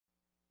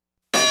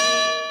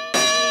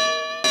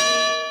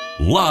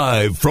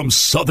Live from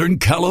Southern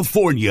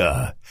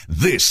California,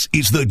 this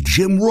is the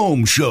Jim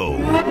Rome Show.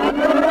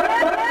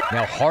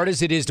 Now, hard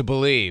as it is to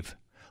believe,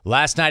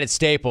 last night at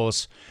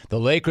Staples, the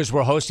Lakers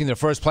were hosting their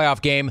first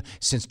playoff game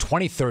since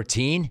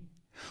 2013,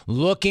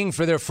 looking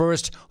for their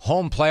first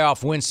home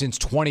playoff win since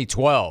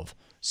 2012.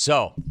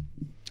 So,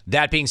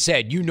 that being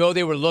said, you know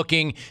they were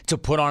looking to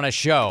put on a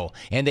show,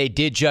 and they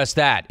did just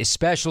that,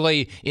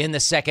 especially in the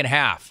second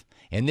half.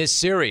 And this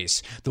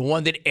series, the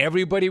one that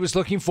everybody was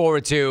looking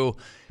forward to,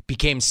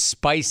 became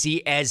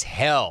spicy as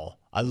hell.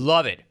 I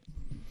love it.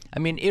 I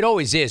mean, it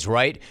always is,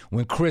 right?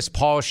 When Chris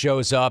Paul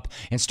shows up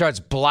and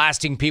starts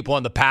blasting people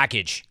on the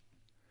package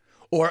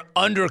or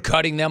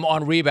undercutting them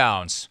on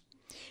rebounds.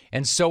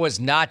 And so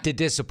as not to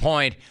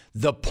disappoint,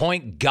 the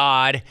point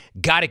god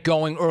got it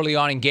going early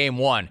on in game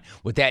one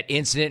with that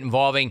incident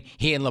involving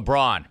he and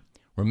LeBron.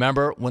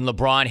 Remember when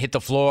LeBron hit the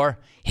floor,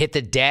 hit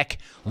the deck,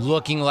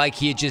 looking like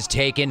he had just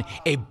taken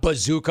a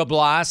bazooka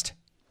blast?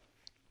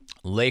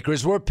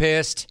 Lakers were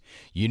pissed.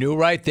 You knew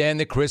right then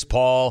that Chris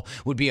Paul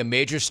would be a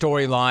major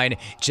storyline,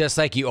 just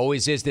like he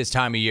always is this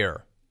time of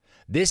year.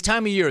 This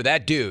time of year,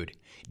 that dude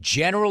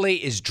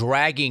generally is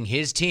dragging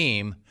his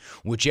team,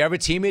 whichever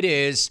team it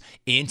is,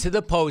 into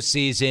the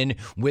postseason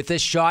with a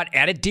shot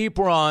at a deep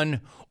run,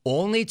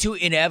 only to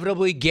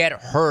inevitably get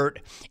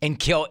hurt and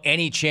kill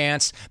any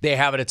chance they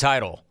have at a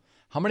title.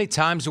 How many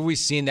times have we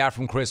seen that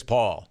from Chris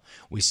Paul?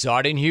 We saw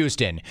it in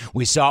Houston.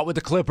 We saw it with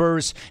the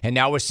Clippers, and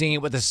now we're seeing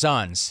it with the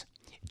Suns.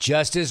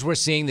 Just as we're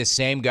seeing the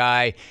same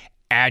guy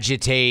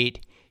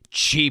agitate,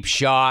 cheap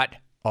shot,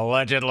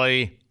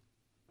 allegedly,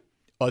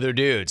 other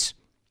dudes.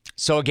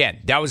 So again,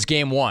 that was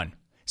game one.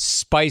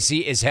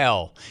 Spicy as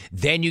hell.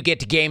 Then you get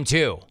to game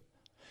two.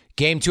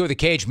 Game two of the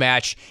cage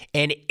match,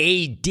 and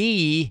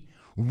AD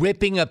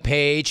ripping a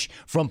page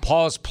from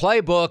Paul's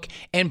playbook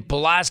and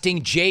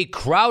blasting Jay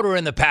Crowder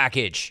in the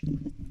package.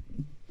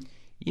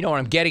 You know what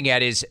I'm getting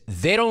at is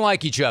they don't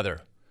like each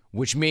other,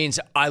 which means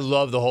I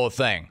love the whole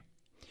thing.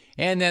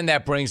 And then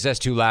that brings us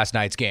to last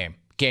night's game,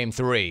 game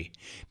three.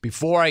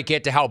 Before I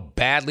get to how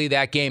badly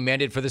that game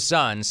ended for the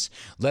Suns,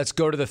 let's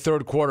go to the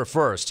third quarter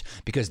first,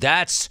 because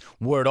that's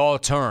where it all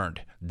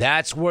turned.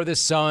 That's where the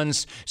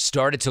Suns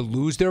started to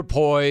lose their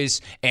poise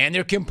and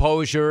their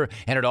composure,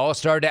 and it all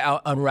started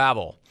to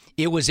unravel.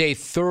 It was a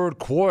third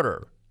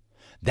quarter.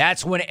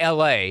 That's when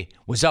LA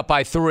was up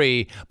by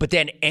 3, but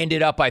then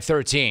ended up by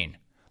 13.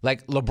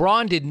 Like,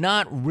 LeBron did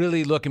not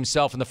really look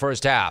himself in the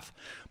first half,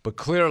 but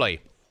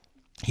clearly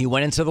he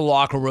went into the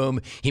locker room.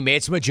 He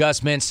made some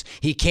adjustments.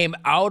 He came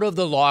out of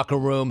the locker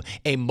room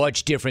a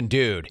much different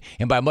dude.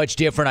 And by much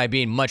different, I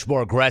mean much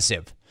more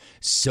aggressive.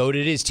 So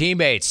did his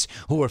teammates,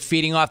 who were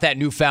feeding off that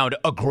newfound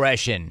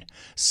aggression.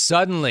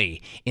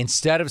 Suddenly,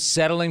 instead of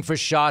settling for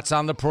shots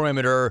on the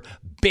perimeter,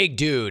 big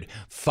dude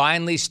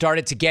finally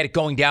started to get it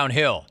going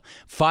downhill.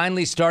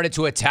 Finally started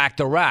to attack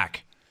the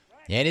rack.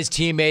 And his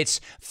teammates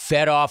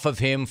fed off of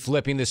him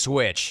flipping the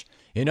switch.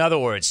 In other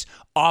words,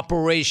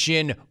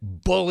 Operation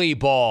Bully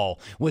Ball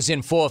was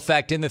in full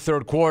effect in the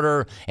third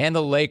quarter, and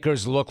the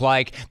Lakers looked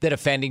like the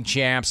defending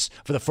champs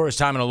for the first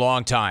time in a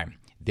long time.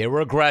 They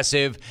were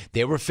aggressive,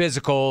 they were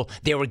physical,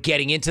 they were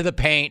getting into the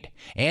paint,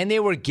 and they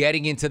were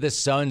getting into the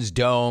Suns'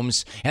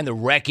 domes, and the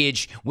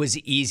wreckage was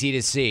easy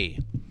to see.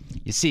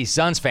 You see,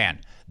 Suns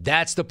fan,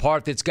 that's the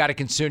part that's got to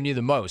concern you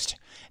the most.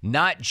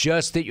 Not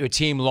just that your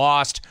team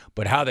lost,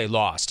 but how they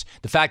lost.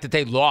 The fact that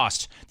they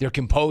lost their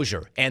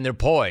composure and their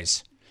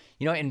poise.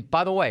 You know, and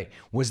by the way,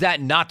 was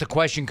that not the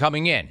question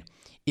coming in?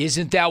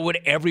 Isn't that what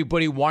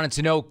everybody wanted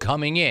to know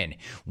coming in?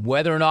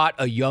 Whether or not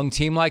a young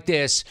team like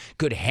this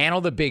could handle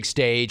the big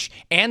stage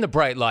and the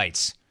bright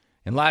lights.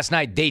 And last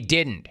night, they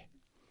didn't.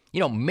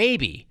 You know,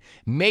 maybe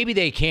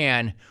they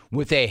can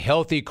with a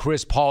healthy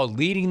Chris Paul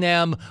leading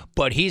them,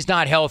 but he's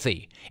not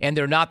healthy. And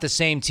they're not the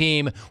same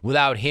team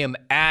without him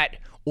at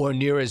or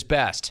near his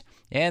best.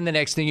 And the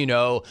next thing you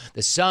know,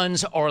 the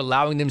Suns are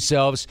allowing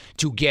themselves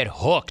to get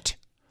hooked.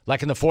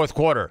 Like in the fourth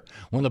quarter,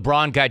 when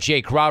LeBron got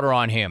Jay Crowder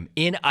on him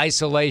in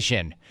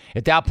isolation.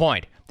 At that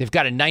point, they've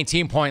got a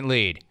 19-point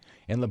lead.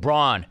 And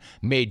LeBron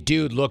made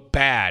dude look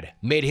bad.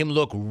 Made him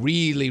look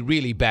really,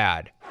 really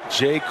bad.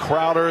 Jay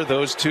Crowder,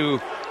 those two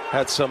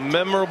had some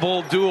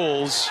memorable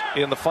duels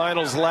in the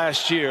finals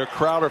last year.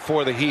 Crowder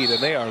for the Heat,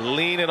 and they are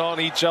leaning on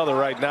each other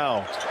right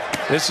now.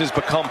 This has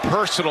become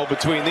personal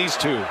between these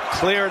two.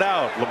 Cleared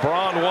out.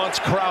 LeBron wants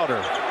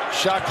Crowder.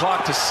 Shot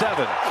clock to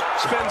 7.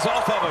 Spins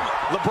off of him.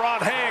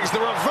 LeBron hangs. The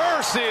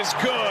reverse is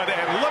good.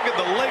 And look at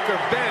the Laker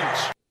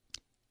bench.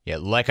 Yeah,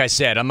 like I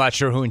said, I'm not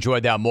sure who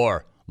enjoyed that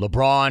more,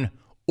 LeBron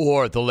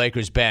or the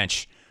Lakers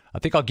bench. I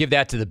think I'll give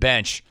that to the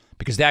bench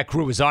because that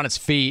crew was on its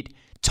feet,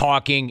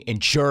 talking and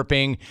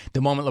chirping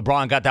the moment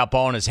LeBron got that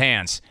ball in his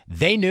hands.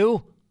 They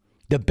knew.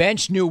 The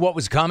bench knew what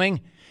was coming.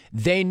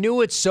 They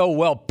knew it so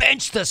well.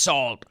 Bench the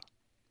salt.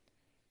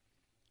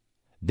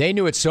 They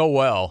knew it so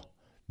well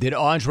that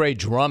Andre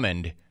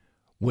Drummond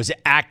was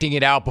acting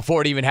it out before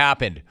it even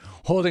happened,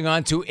 holding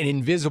on to an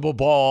invisible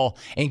ball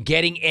and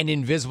getting an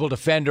invisible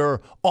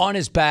defender on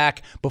his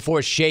back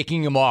before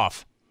shaking him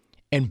off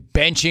and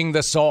benching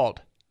the salt.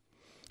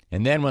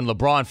 And then when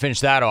LeBron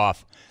finished that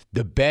off,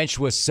 the bench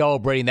was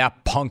celebrating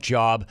that punk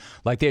job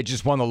like they had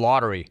just won the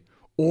lottery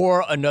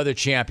or another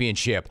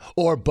championship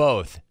or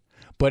both.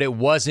 But it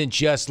wasn't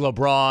just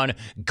LeBron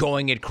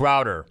going at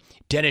Crowder.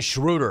 Dennis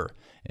Schroeder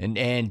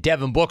and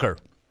Devin Booker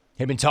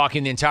had been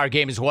talking the entire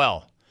game as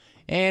well.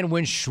 And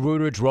when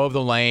Schroeder drove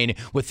the lane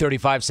with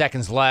 35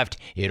 seconds left,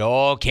 it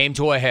all came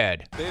to a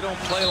head. They don't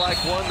play like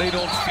one. They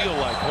don't feel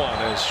like one.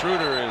 As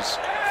Schroeder is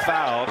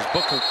fouled, as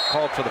Booker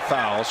called for the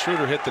foul.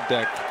 Schroeder hit the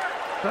deck.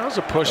 That was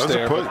a push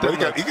there. But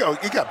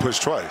he got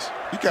pushed twice.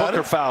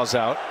 Booker fouls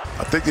out.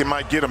 I think they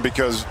might get him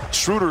because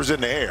Schroeder's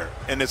in the air,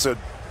 and it's a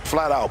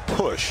flat-out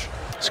push.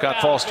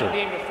 Scott Foster.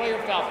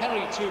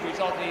 Penalty 2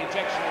 resulting in the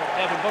ejection of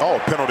Devin Booker. Oh,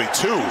 penalty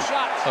 2.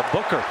 A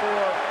Booker.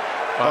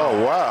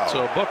 Oh, wow.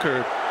 So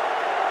Booker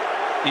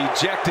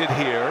ejected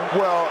here.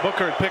 Well,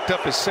 Booker had picked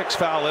up his 6th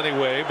foul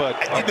anyway, but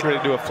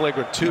upgraded to a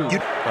flagrant 2.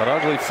 An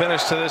ugly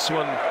finish to this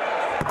one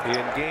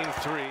in Game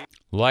 3.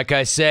 Like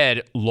I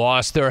said,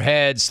 lost their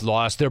heads,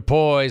 lost their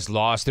poise,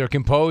 lost their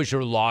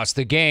composure, lost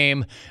the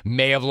game,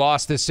 may have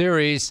lost the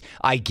series.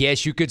 I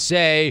guess you could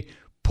say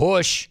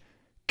push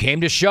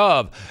came to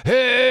shove.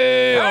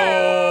 Hey,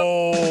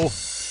 oh.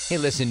 Hey,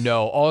 listen,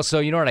 no. Also,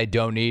 you know what I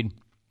don't need?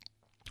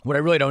 What I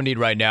really don't need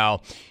right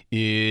now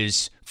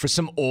is for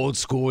some old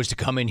schoolers to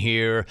come in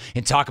here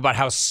and talk about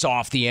how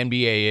soft the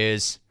NBA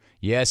is.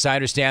 Yes, I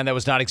understand that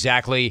was not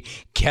exactly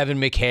Kevin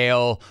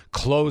McHale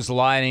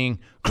clotheslining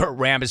Kurt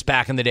Rambis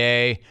back in the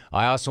day.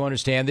 I also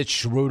understand that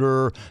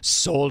Schroeder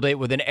sold it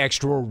with an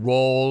extra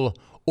roll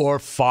or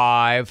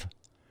 5.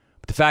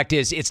 But the fact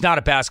is, it's not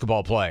a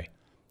basketball play.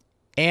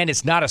 And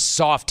it's not a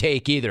soft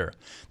take either.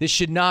 This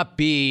should not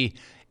be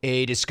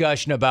a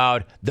discussion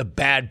about the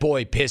bad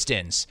boy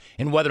Pistons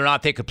and whether or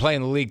not they could play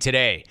in the league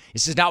today.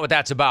 This is not what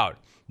that's about.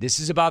 This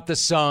is about the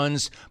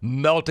Suns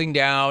melting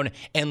down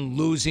and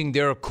losing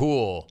their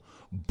cool.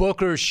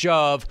 Booker's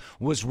shove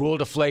was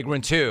ruled a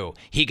flagrant 2.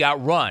 He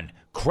got run.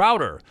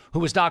 Crowder, who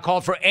was not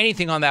called for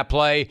anything on that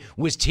play,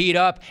 was teed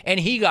up and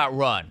he got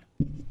run.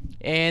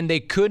 And they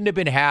couldn't have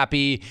been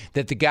happy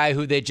that the guy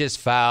who they just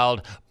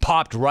fouled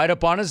popped right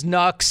up on his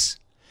knucks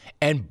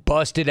and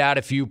busted out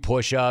a few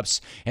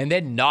push-ups and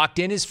then knocked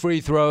in his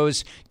free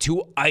throws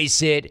to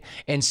ice it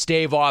and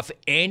stave off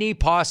any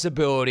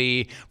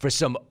possibility for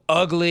some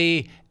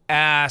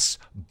ugly-ass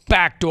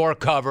backdoor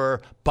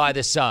cover by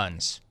the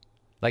Suns.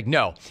 Like,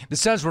 no, the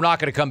Suns were not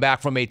going to come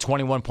back from a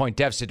 21-point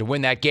deficit to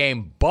win that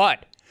game,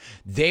 but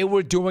they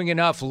were doing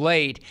enough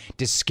late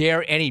to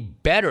scare any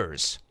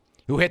bettors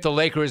who hit the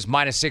Lakers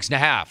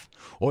 -6.5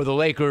 or the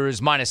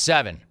Lakers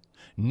 -7.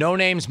 No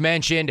names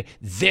mentioned.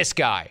 This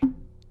guy,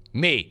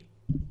 me.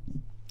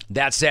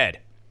 That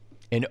said,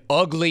 an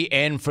ugly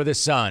end for the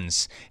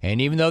Suns.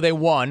 And even though they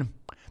won,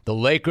 the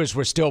Lakers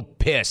were still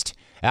pissed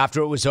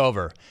after it was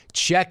over.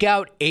 Check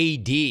out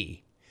AD.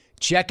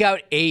 Check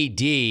out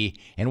AD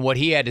and what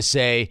he had to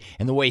say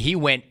and the way he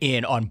went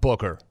in on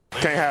Booker.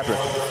 Can't happen.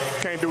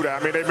 Can't do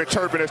that. I mean, they've been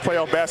chirping it's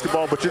playoff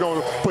basketball, but you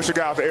don't push a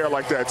guy out the air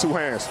like that, 2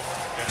 hands.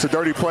 It's a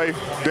dirty play.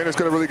 Dennis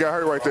could have really got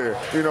hurt right there.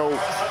 You know,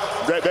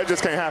 that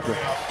just can't happen.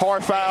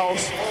 Hard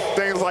fouls,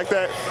 things like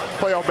that,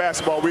 playoff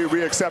basketball,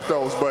 we accept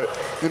those. But,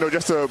 you know,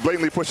 just to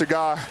blatantly push a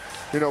guy,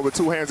 you know, with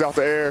 2 hands out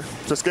the air,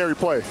 it's a scary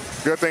play.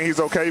 Good thing he's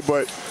okay,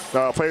 but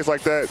plays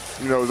like that,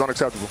 you know, is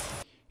unacceptable.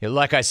 Yeah,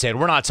 like I said,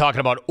 we're not talking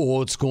about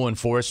old school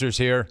enforcers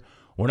here.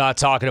 We're not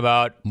talking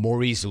about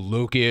Maurice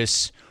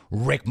Lucas,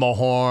 Rick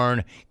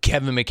Mahorn,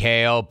 Kevin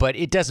McHale, but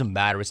it doesn't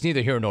matter. It's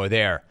neither here nor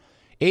there.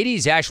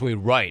 AD's actually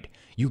right.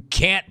 You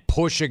can't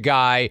push a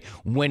guy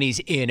when he's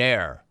in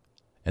air.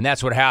 And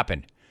that's what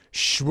happened.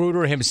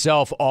 Schroeder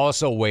himself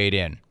also weighed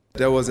in.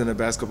 That wasn't a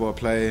basketball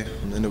play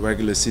in the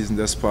regular season.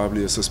 That's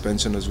probably a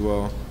suspension as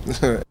well.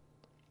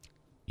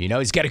 You know,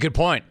 he's got a good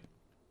point.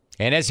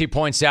 And as he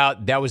points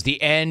out, that was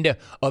the end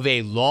of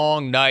a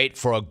long night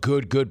for a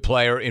good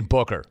player in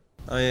Booker.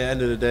 At the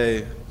end of the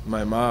day,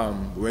 my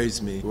mom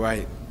raised me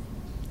right.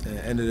 At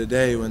the end of the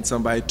day, when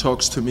somebody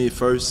talks to me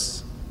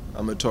first,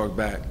 I'm going to talk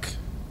back.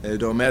 And it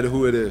don't matter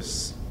who it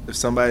is. If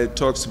somebody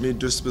talks to me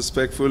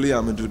disrespectfully,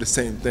 I'm going to do the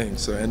same thing.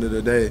 So at the end of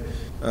the day,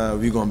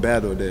 we're going to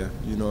battle there.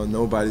 You know,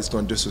 nobody's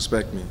going to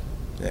disrespect me.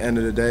 At the end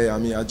of the day, I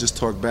mean, I just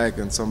talked back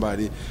and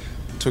somebody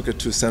took it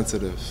too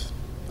sensitive.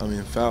 I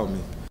mean, fouled me.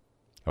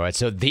 All right,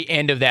 so the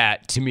end of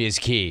that, to me, is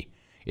key.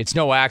 It's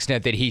no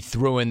accident that he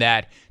threw in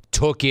that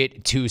took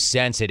it too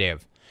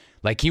sensitive.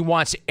 Like, he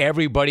wants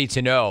everybody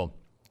to know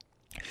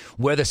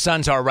where the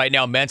Suns are right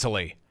now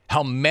mentally,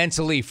 how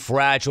mentally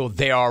fragile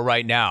they are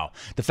right now.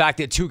 The fact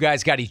that 2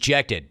 guys got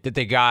ejected, that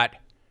they got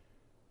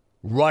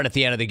run at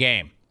the end of the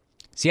game.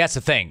 See, that's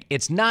the thing.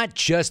 It's not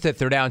just that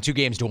they're down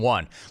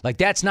 2-1. Like,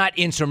 that's not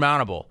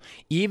insurmountable.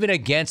 Even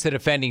against the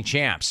defending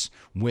champs.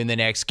 Win the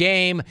next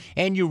game,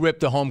 and you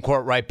rip the home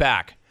court right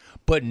back.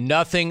 But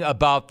nothing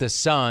about the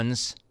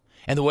Suns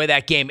and the way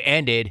that game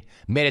ended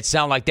made it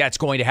sound like that's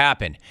going to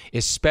happen,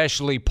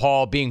 especially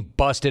Paul being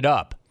busted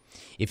up.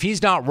 If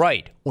he's not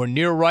right or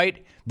near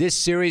right, this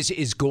series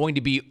is going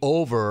to be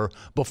over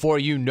before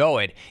you know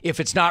it, if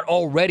it's not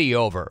already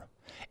over.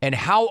 And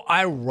how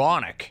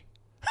ironic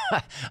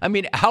I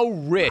mean, how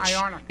rich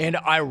and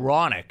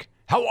ironic,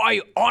 how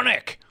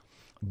ionic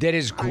that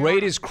as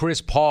great as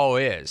Chris Paul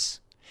is,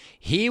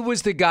 he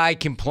was the guy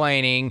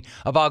complaining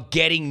about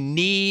getting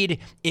kneed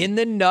in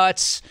the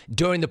nuts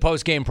during the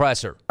postgame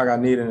presser. I got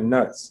kneed in the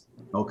nuts.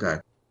 Okay.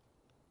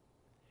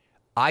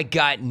 I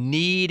got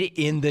kneed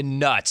in the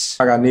nuts.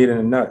 I got kneed in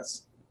the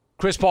nuts.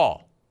 Chris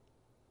Paul,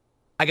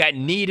 I got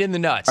kneed in the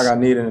nuts. I got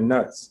kneed in the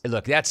nuts.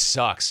 Look, that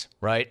sucks,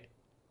 right?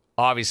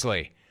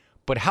 Obviously.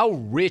 But how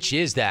rich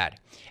is that?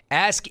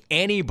 Ask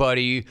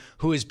anybody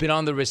who has been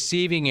on the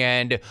receiving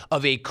end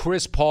of a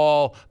Chris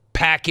Paul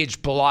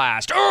package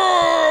blast.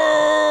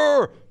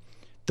 Arr!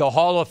 The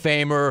Hall of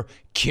Famer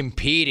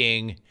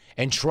competing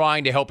and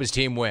trying to help his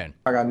team win.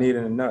 I got kneed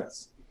in the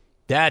nuts.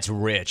 That's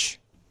rich.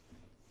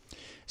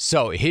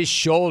 So his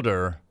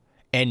shoulder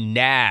and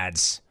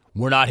nads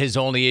were not his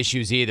only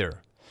issues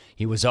either.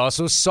 He was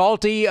also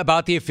salty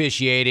about the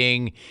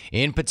officiating,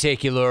 in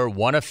particular,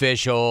 one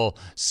official,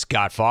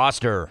 Scott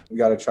Foster. We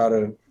got to try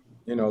to,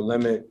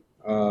 limit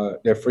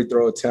their free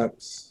throw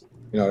attempts.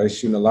 They're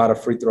shooting a lot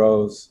of free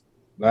throws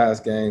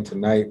last game,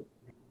 tonight.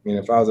 I mean,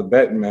 if I was a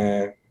betting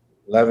man,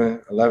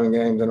 11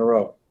 games in a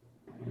row.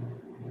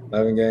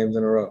 11 games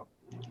in a row.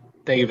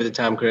 Thank you for the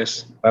time,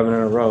 Chris. 11 in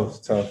a row. It's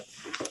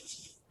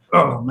tough.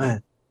 Oh,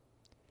 man.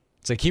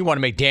 It's like he wanted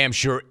to make damn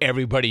sure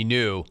everybody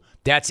knew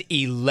that's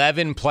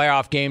 11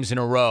 playoff games in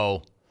a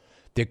row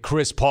that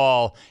Chris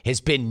Paul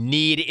has been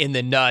kneed in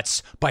the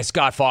nuts by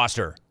Scott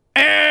Foster.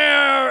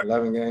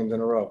 11 games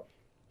in a row.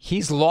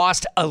 He's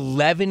lost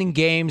 11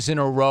 games in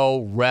a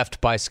row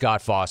reffed by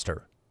Scott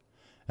Foster.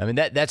 I mean,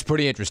 that's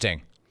pretty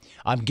interesting.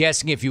 I'm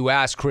guessing if you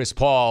ask Chris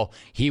Paul,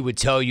 he would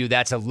tell you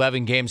that's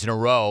 11 games in a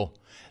row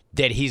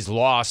that he's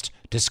lost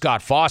to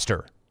Scott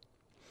Foster.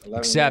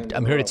 Except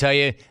I'm here to tell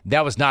you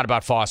that was not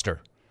about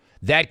Foster.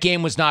 That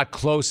game was not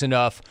close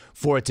enough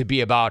for it to be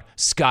about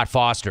Scott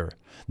Foster.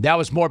 That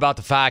was more about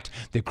the fact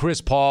that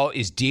Chris Paul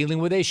is dealing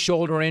with a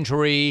shoulder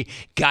injury,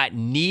 got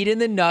kneed in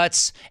the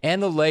nuts,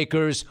 and the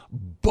Lakers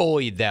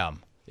bullied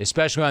them,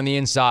 especially on the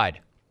inside.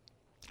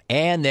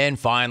 And then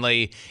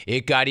finally,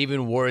 it got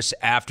even worse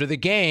after the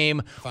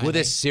game with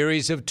a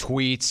series of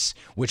tweets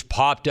which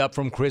popped up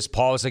from Chris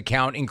Paul's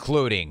account,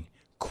 including,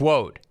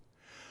 quote,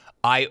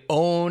 "I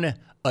own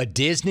a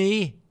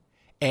Disney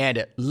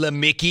and Le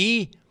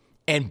Mickey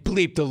and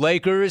bleep the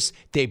Lakers.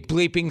 They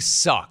bleeping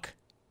suck,"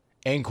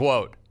 end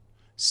quote.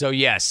 So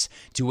yes,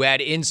 to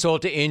add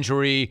insult to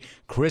injury,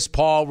 Chris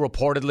Paul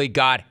reportedly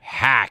got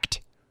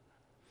hacked.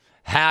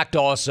 Hacked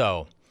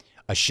also.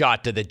 A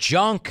shot to the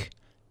junk.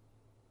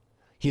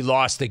 He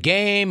lost the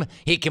game.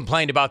 He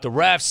complained about the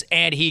refs,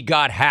 and he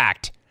got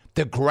hacked.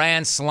 The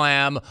grand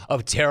slam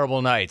of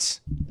terrible nights.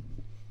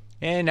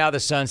 And now the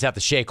Suns have to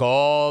shake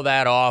all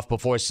that off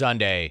before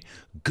Sunday.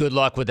 Good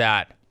luck with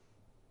that.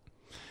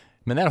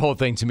 Man, that whole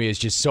thing to me is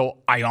just so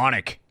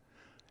ionic.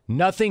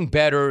 Nothing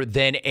better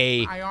than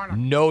a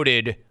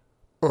noted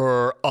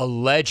or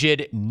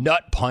alleged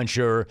nut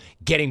puncher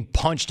getting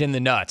punched in the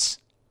nuts.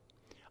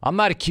 I'm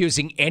not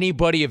accusing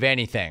anybody of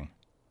anything.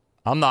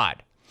 I'm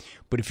not.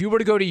 But if you were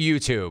to go to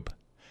YouTube,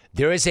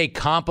 there is a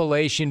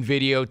compilation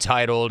video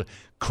titled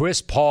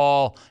Chris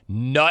Paul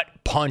Nut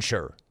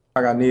Puncher.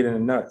 I got kneed in the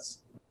nuts.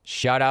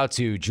 Shout out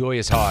to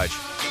Julius Hodge.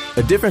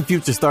 A different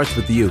future starts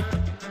with you.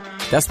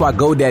 That's why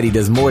GoDaddy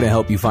does more than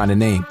help you find a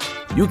name.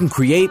 You can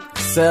create,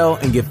 sell,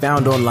 and get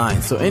found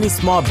online, so any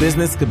small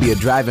business could be a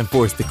driving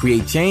force to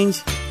create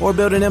change or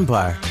build an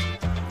empire.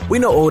 We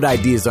know old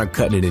ideas aren't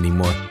cutting it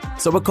anymore,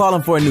 so we're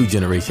calling for a new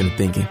generation of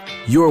thinking,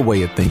 your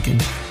way of thinking.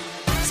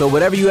 So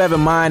whatever you have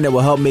in mind that will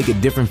help make a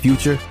different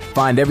future,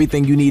 find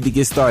everything you need to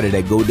get started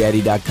at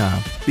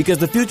GoDaddy.com. Because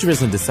the future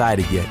isn't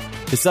decided yet.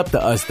 It's up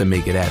to us to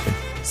make it happen.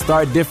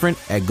 Start different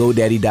at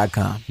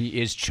GoDaddy.com.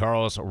 He is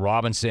Charles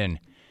Robinson.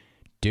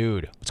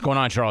 Dude, what's going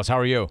on, Charles? How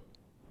are you?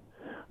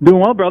 Doing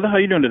well, brother. How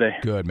you doing today?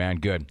 Good, man.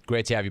 Good.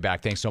 Great to have you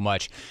back. Thanks so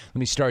much. Let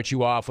me start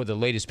you off with the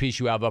latest piece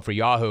you have up for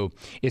Yahoo.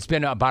 It's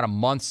been about a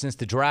month since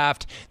the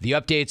draft. The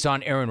updates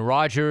on Aaron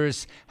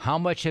Rodgers. How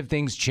much have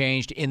things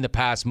changed in the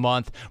past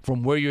month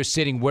from where you're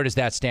sitting? Where does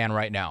that stand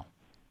right now?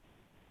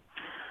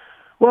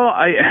 Well,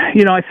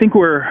 I think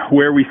we're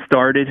where we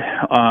started.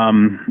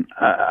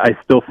 I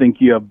still think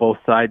you have both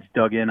sides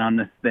dug in on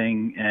this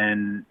thing,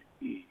 and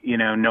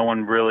no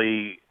one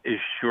really is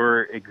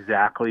sure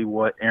exactly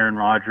what Aaron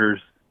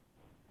Rodgers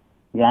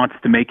wants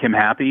to make him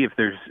happy, if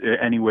there's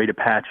any way to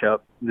patch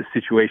up the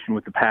situation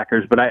with the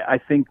Packers. But I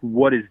think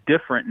what is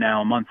different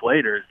now, a month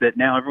later, is that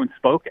now everyone's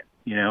spoken.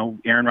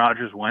 Aaron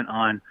Rodgers went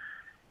on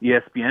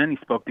ESPN, he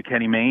spoke to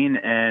Kenny Mayne,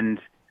 and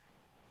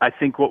I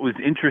think what was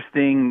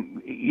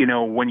interesting,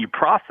 when you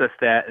process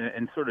that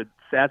and sort of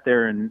sat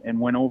there and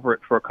went over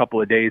it for a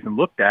couple of days and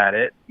looked at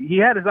it, he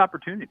had his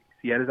opportunities.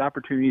 He had his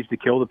opportunities to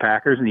kill the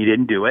Packers, and he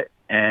didn't do it.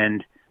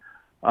 And,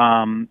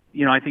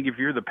 I think if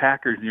you're the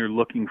Packers and you're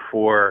looking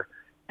for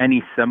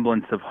any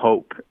semblance of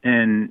hope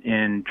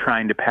in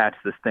trying to patch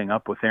this thing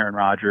up with Aaron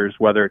Rodgers,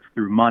 whether it's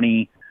through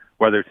money,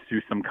 whether it's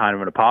through some kind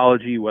of an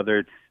apology, whether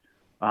it's,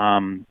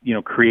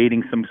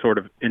 creating some sort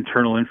of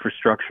internal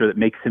infrastructure that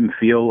makes him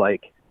feel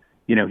like,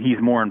 he's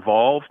more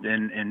involved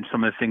in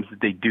some of the things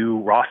that they do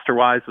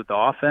roster-wise with the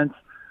offense.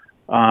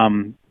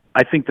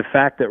 I think the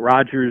fact that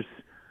Rodgers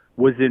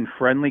was in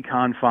friendly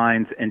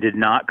confines and did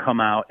not come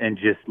out and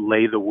just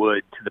lay the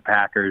wood to the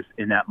Packers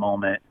in that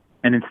moment,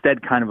 and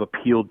instead kind of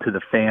appealed to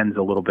the fans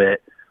a little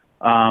bit.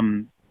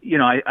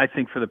 I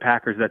think for the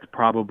Packers, that's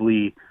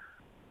probably,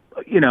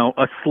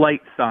 a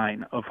slight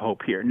sign of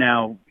hope here.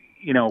 Now,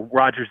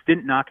 Rodgers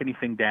didn't knock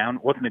anything down.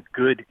 It wasn't a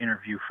good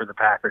interview for the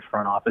Packers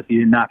front office. He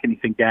didn't knock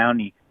anything down.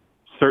 He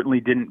certainly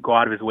didn't go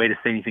out of his way to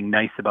say anything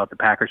nice about the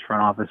Packers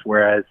front office,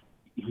 whereas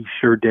he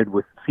sure did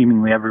with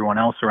seemingly everyone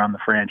else around the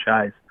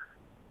franchise.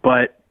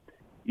 But,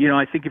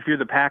 I think if you're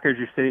the Packers,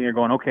 you're sitting there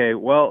going, okay,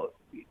 well,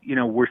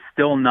 we're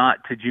still not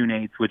to June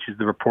 8th, which is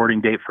the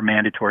reporting date for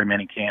mandatory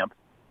minicamp.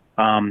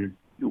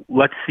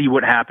 Let's see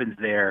what happens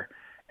there.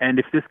 And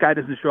if this guy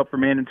doesn't show up for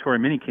mandatory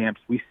minicamps,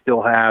 we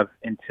still have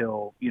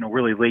until,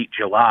 really late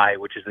July,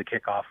 which is the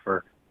kickoff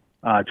for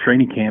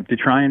training camp, to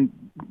try and,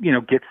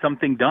 get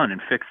something done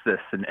and fix this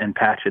and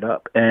patch it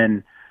up.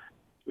 And,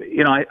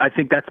 I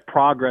think that's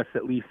progress,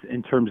 at least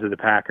in terms of the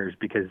Packers,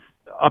 because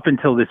up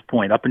until this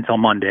point, up until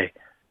Monday,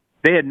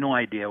 they had no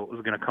idea what was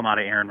going to come out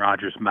of Aaron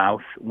Rodgers' mouth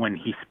when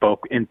he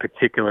spoke, in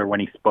particular when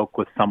he spoke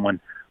with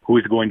someone who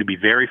is going to be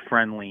very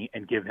friendly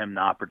and give him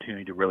the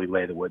opportunity to really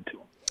lay the wood to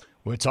him.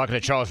 We're talking to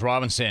Charles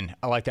Robinson.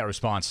 I like that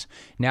response.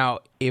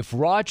 Now, if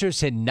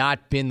Rodgers had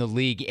not been the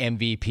league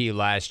MVP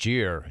last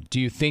year, do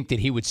you think that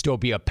he would still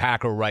be a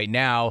Packer right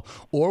now,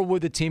 or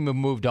would the team have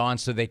moved on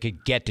so they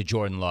could get to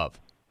Jordan Love?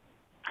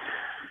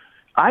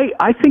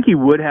 I think he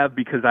would have,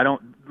 because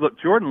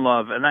Jordan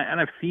Love, and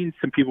I've seen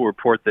some people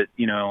report that,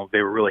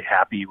 they were really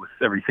happy with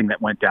everything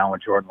that went down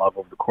with Jordan Love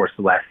over the course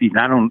of last season.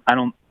 I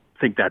don't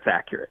think that's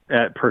accurate,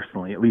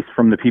 personally, at least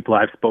from the people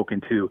I've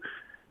spoken to.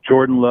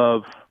 Jordan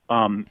Love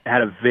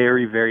had a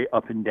very, very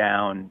up and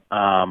down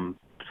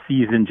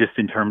season, just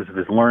in terms of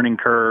his learning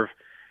curve,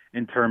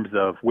 in terms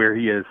of where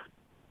he is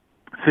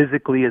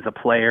physically as a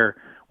player,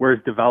 where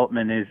his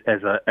development is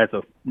as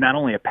a not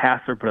only a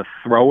passer but a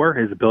thrower,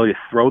 his ability to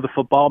throw the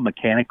football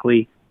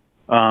mechanically.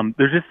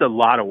 There's just a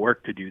lot of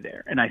work to do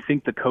there. And I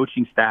think the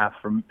coaching staff,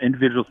 from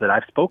individuals that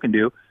I've spoken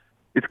to,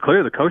 it's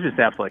clear the coaching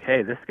staff's like,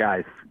 hey, this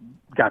guy's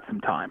got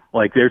some time.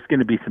 Like, there's going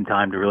to be some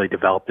time to really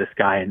develop this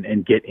guy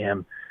and get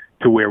him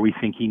to where we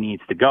think he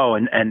needs to go.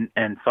 And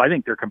so I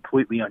think they're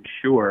completely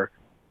unsure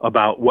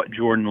about what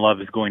Jordan Love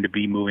is going to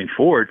be moving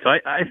forward. So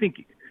I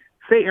think,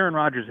 say Aaron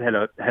Rodgers had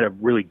a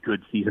really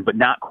good season, but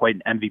not quite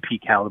an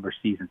MVP caliber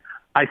season,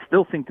 I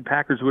still think the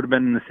Packers would have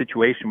been in the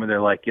situation where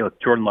they're like,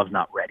 Jordan Love's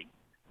not ready.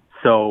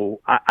 So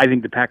I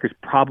think the Packers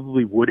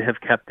probably would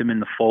have kept him in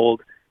the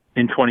fold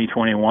in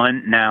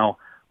 2021. Now,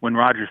 when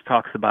Rodgers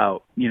talks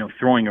about,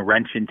 throwing a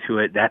wrench into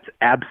it, that's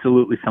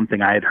absolutely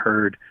something I had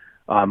heard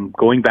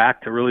going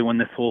back to really when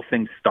this whole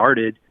thing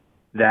started,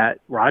 that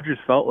Rodgers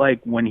felt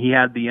like when he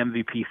had the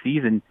MVP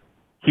season,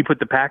 he put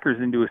the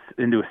Packers into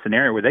a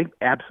scenario where they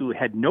absolutely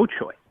had no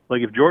choice.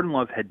 Like, if Jordan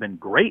Love had been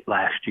great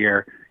last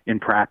year in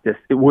practice,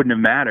 it wouldn't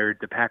have mattered.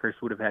 The Packers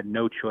would have had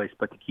no choice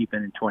but to keep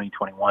him in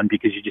 2021,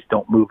 because you just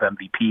don't move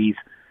MVPs.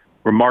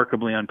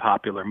 Remarkably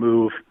unpopular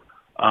move,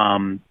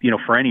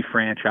 for any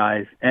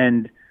franchise.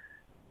 And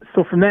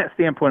so from that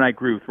standpoint, I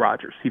agree with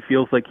Rodgers. He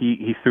feels like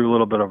he threw a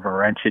little bit of a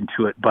wrench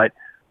into it. But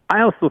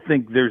I also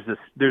think there's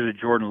a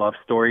Jordan Love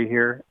story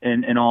here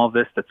in all of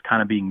this that's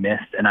kind of being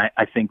missed. And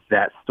I think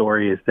that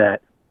story is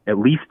that at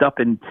least up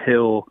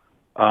until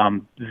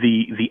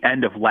the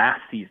end of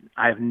last season,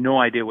 I have no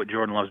idea what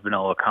Jordan Love's been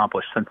able to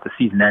accomplish since the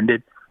season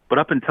ended. But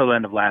up until the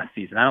end of last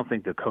season, I don't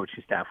think the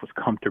coaching staff was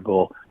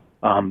comfortable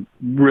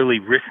really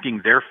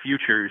risking their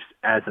futures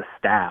as a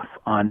staff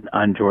on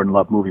Jordan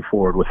Love moving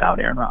forward without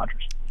Aaron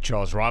Rodgers.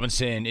 Charles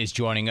Robinson is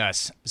joining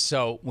us.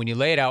 So when you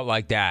lay it out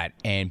like that,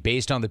 and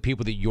based on the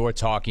people that you're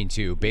talking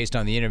to, based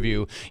on the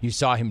interview you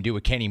saw him do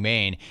with Kenny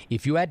Mayne,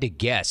 if you had to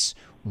guess,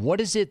 what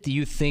is it that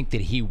you think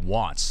that he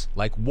wants?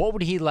 Like, what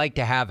would he like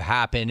to have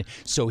happen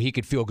so he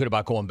could feel good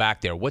about going back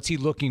there? What's he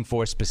looking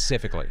for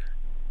specifically?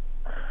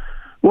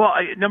 Well,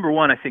 number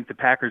one, I think the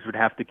Packers would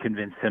have to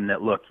convince him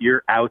that, look,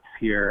 your outs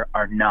here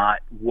are not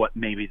what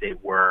maybe they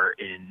were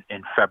in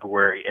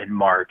February and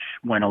March,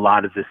 when a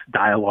lot of this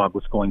dialogue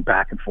was going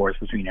back and forth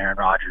between Aaron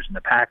Rodgers and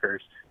the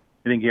Packers.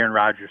 I think Aaron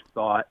Rodgers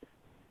thought,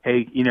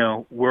 hey,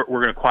 we're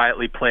going to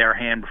quietly play our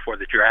hand before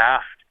the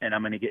draft, and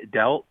I'm going to get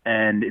dealt,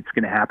 and it's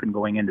going to happen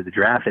going into the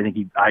draft.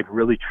 I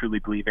really truly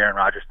believe Aaron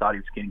Rodgers thought he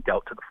was getting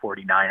dealt to the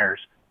 49ers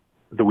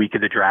the week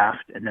of the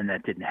draft, and then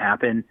that didn't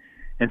happen.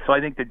 And so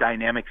I think the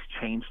dynamics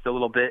changed a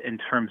little bit in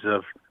terms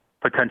of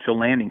potential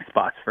landing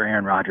spots for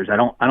Aaron Rodgers. I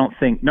don't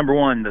think, number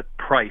one, the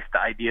price, the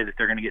idea that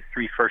they're going to get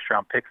 3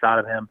 first-round picks out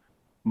of him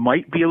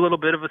might be a little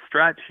bit of a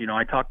stretch.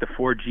 I talked to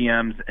 4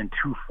 GMs and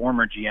 2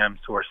 former GMs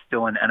who are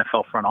still in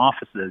NFL front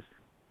offices,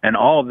 and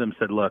all of them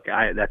said, look,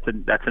 that's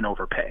an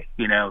overpay.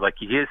 Like,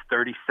 he is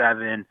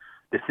 37.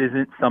 This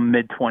isn't some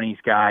mid-20s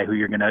guy who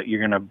you're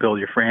gonna build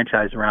your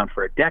franchise around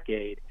for a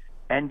decade,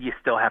 and you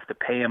still have to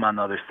pay him on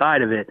the other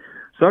side of it.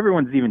 So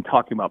everyone's even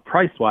talking about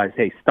price-wise,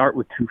 hey, start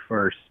with 2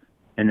 firsts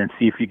and then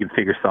see if you can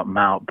figure something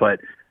out. But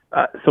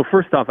So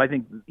first off, I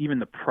think even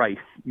the price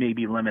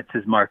maybe limits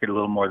his market a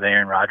little more than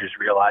Aaron Rodgers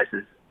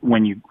realizes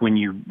when you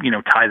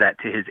tie that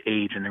to his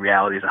age and the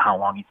realities of how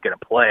long he's going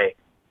to play.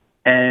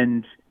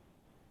 And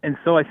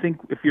so I think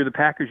if you're the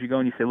Packers, you go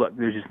and you say, look,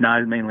 there's just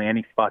not as many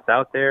landing spots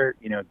out there.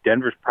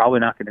 Denver's probably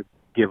not going to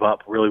give up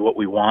really what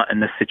we want in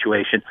this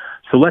situation.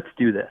 So let's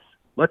do this.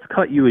 Let's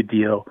cut you a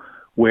deal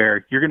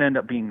where you're going to end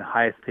up being the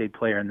highest paid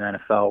player in the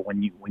NFL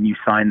when you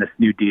sign this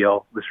new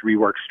deal, this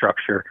rework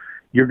structure.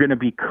 You're going to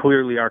be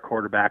clearly our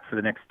quarterback for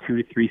the next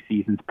 2 to 3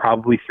 seasons,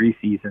 probably 3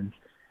 seasons.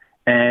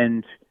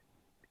 And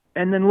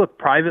then look,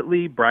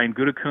 privately, Brian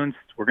Gutekunst,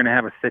 we're going to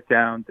have a sit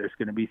down. There's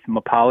going to be some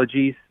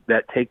apologies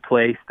that take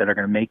place that are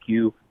going to make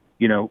you,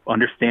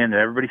 understand that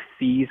everybody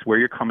sees where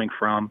you're coming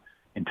from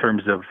in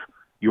terms of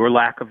your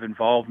lack of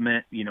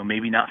involvement,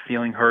 maybe not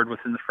feeling heard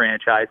within the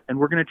franchise. And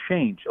we're going to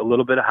change a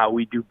little bit of how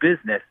we do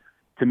business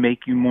to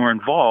make you more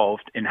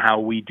involved in how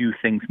we do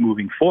things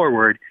moving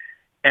forward.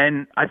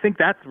 And I think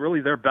that's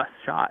really their best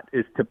shot,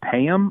 is to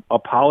pay him,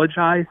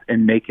 apologize,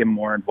 and make him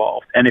more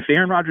involved. And if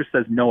Aaron Rodgers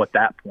says no at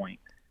that point,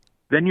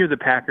 then you're the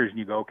Packers and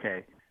you go,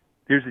 okay,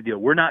 here's the deal.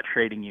 We're not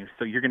trading you,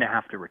 so you're going to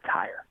have to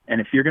retire.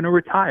 And if you're going to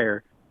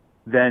retire,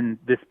 then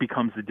this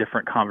becomes a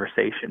different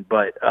conversation.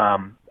 But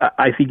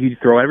I think you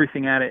throw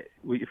everything at it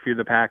if you're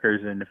the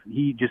Packers, and if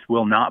he just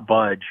will not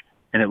budge,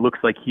 and it looks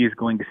like he is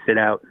going to sit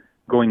out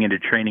going into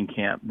training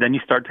camp, then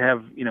you start to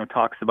have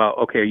talks about,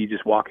 okay, are you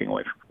just walking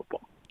away from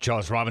football?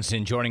 Charles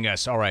Robinson joining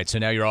us. All right, so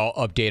now you're all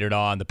updated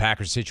on the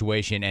Packers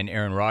situation and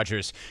Aaron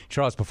Rodgers.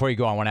 Charles, before you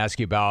go, I want to ask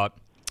you about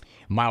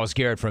Myles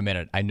Garrett for a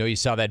minute. I know you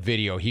saw that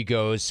video. He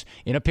goes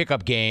in a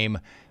pickup game,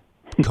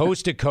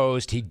 coast to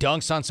coast. He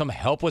dunks on some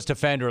helpless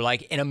defender,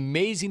 like an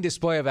amazing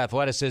display of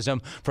athleticism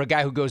for a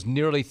guy who goes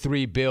nearly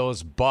 3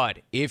 bills. But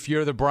if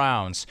you're the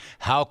Browns,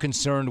 how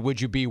concerned would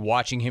you be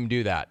watching him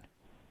do that?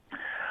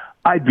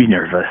 I'd be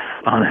nervous,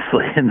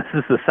 honestly. And this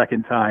is the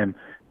second time,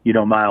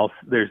 Myles,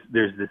 there's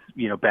this,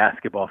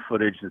 basketball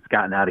footage that's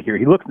gotten out of here.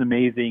 He looks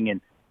amazing.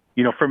 And,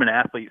 from an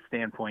athlete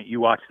standpoint, you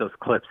watch those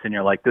clips and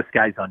you're like, this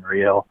guy's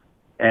unreal,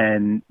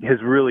 and has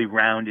really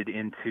rounded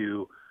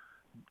into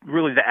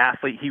really the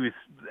athlete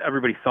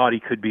everybody thought he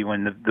could be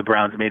when the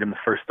Browns made him the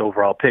first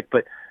overall pick.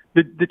 But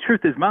the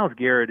truth is, Myles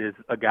Garrett is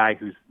a guy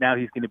who's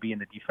going to be in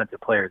the Defensive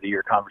Player of the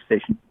Year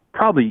conversation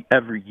probably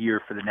every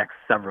year for the next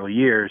several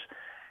years.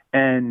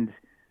 And,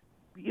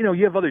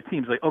 you have other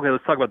teams like, okay,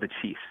 let's talk about the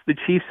Chiefs. The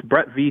Chiefs,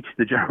 Brett Veach,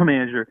 the general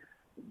manager,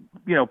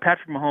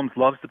 Patrick Mahomes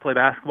loves to play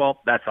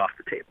basketball. That's off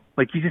the table.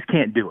 Like, you just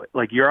can't do it.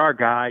 Like, you're our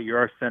guy. You're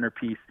our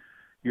centerpiece.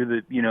 You're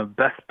the,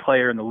 best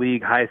player in the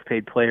league, highest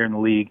paid player in the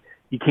league.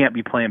 You can't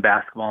be playing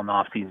basketball in the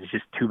offseason. It's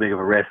just too big of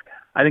a risk.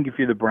 I think if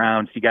you're the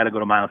Browns, you got to go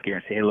to Myles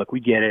Garrett and say, hey, look,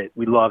 we get it.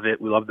 We love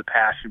it. We love the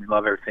passion. We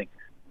love everything.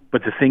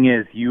 But the thing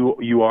is,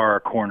 you are our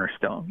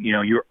cornerstone.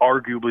 You're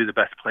arguably the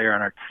best player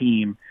on our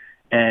team.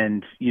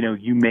 And,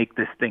 you make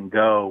this thing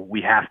go.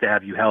 We have to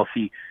have you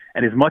healthy.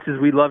 And as much as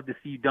we love to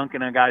see you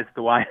dunking on guys at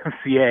the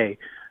YMCA,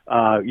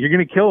 you're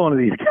going to kill one of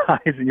these guys,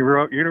 and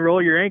you're going to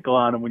roll your ankle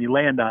on them when you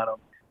land on them.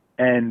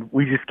 And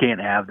we just can't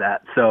have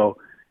that. So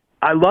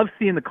I love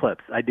seeing the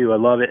clips. I do. I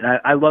love it. And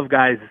I love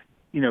guys,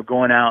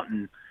 going out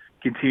and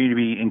continue to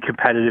be in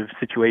competitive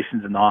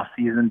situations in the off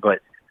season. But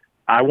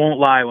I won't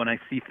lie, when I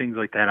see things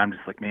like that, I'm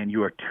just like, man,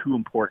 you are too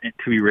important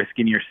to be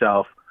risking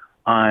yourself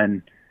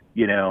on,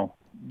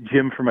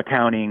 Jim from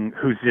accounting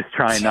who's just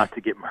trying not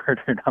to get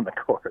murdered on the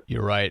court.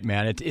 You're right,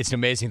 man. It's an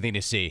amazing thing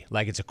to see.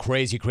 Like, it's a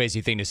crazy,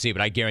 crazy thing to see,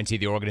 but I guarantee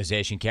the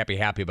organization can't be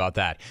happy about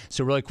that.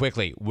 So really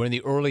quickly, we're in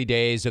the early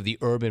days of the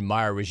Urban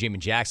Meyer regime in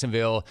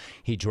Jacksonville.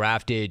 He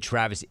drafted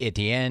Travis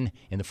Etienne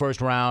in the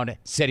first round,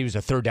 said he was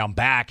a third down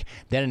back,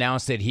 then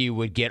announced that he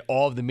would get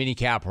all of the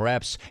minicap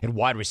reps in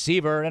wide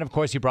receiver, and of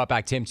course he brought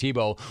back Tim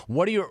Tebow.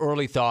 What are your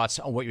early thoughts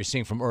on what you're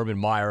seeing from Urban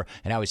Meyer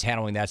and how he's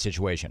handling that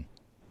situation?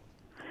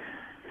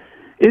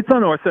 It's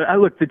unorthodox.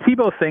 Look, the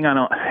Tebow thing,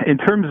 in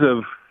terms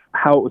of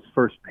how it was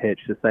first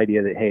pitched, this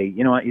idea that, hey,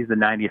 you know what, he's the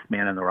 90th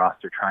man on the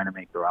roster trying to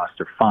make the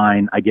roster.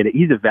 Fine, I get it.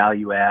 He's a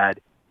value add.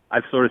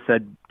 I've sort of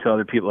said to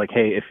other people, like,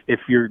 hey, if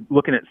you're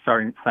looking at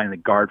signing the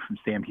guard from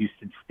Sam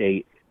Houston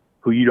State,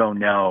 who you don't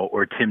know,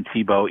 or Tim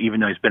Tebow, even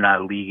though he's been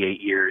out of the league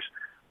 8 years,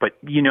 but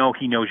he knows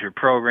your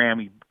program,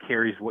 he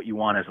carries what you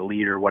want as a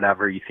leader,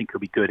 whatever, you think he'll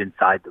be good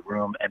inside the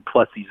room, and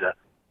plus he's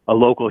a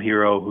local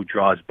hero who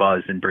draws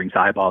buzz and brings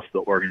eyeballs to the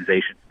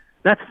organization.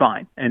 That's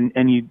fine.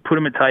 And you put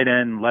him at tight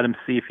end and let him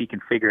see if he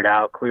can figure it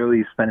out. Clearly,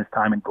 he spent his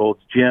time in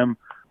Gold's Gym.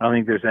 I don't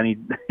think there's any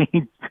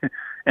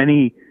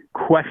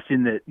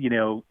question that,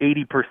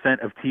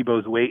 80% of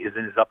Tebow's weight is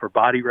in his upper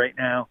body right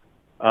now.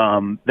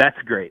 That's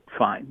great.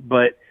 Fine.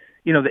 But,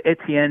 the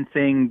Etienne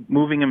thing,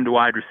 moving him to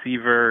wide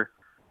receiver,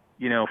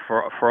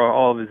 for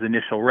all of his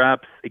initial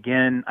reps,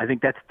 again, I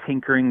think that's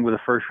tinkering with a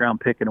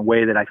first-round pick in a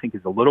way that I think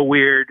is a little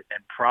weird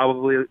and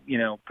probably,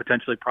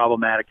 potentially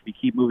problematic if you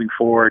keep moving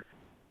forward.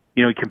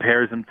 He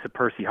compares him to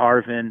Percy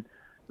Harvin.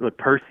 Look,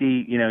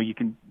 Percy, you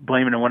can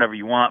blame it on whatever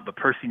you want, but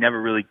Percy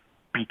never really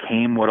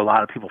became what a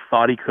lot of people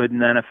thought he could in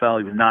the NFL.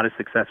 He was not a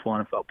successful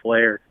NFL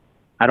player.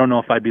 I don't know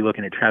if I'd be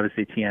looking at Travis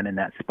Etienne in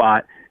that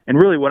spot. And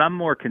really what I'm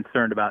more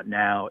concerned about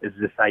now is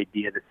this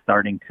idea that's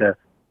starting to,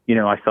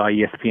 I saw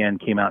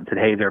ESPN came out and said,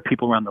 hey, there are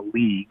people around the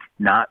league,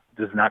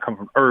 does not come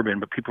from Urban,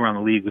 but people around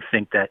the league who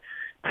think that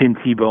Tim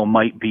Tebow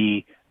might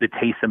be the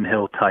Taysom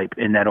Hill type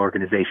in that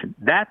organization.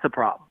 That's a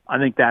problem. I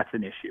think that's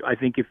an issue. I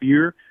think if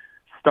you're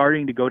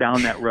starting to go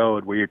down that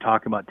road where you're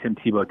talking about Tim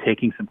Tebow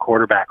taking some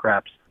quarterback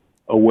reps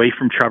away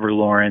from Trevor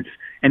Lawrence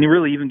and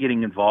really even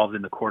getting involved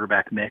in the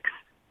quarterback mix,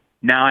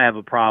 now I have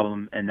a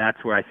problem, and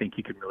that's where I think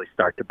you can really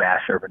start to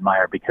bash Urban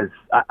Meyer, because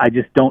I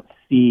just don't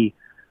see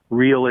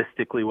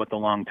realistically what the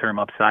long-term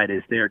upside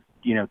is there.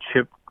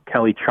 Chip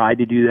Kelly tried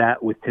to do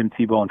that with Tim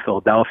Tebow in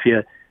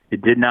Philadelphia.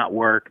 It did not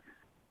work.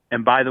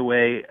 And by the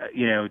way,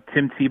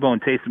 Tim Tebow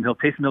and Taysom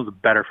Hill's a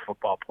better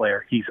football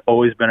player. He's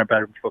always been a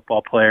better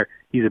football player.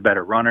 He's a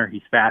better runner.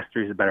 He's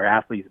faster. He's a better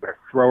athlete. He's a better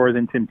thrower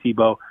than Tim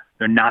Tebow.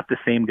 They're not the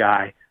same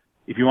guy.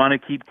 If you want to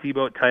keep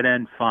Tebow at tight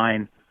end,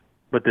 fine.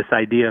 But this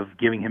idea of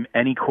giving him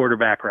any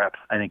quarterback reps,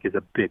 I think, is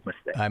a big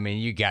mistake. I mean,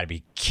 you got to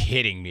be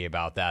kidding me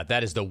about that.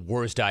 That is the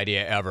worst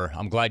idea ever.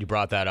 I'm glad you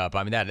brought that up.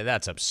 I mean,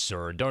 that's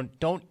absurd.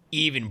 Don't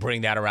even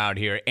bring that around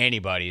here,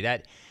 anybody.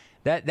 That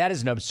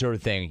is an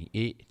absurd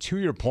thing. To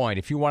your point,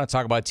 if you want to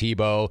talk about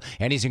Tebow,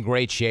 and he's in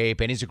great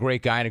shape, and he's a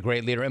great guy and a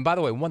great leader. And by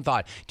the way, one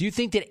thought: do you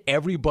think that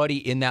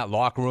everybody in that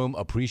locker room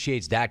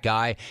appreciates that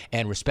guy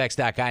and respects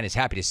that guy and is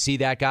happy to see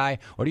that guy,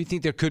 or do you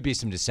think there could be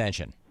some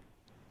dissension?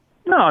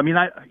 No, I mean,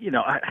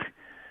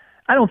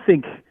 I don't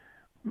think,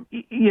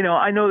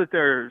 I know that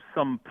there are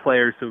some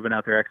players who have been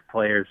out there,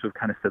 ex-players, who have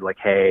kind of said, like,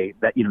 hey,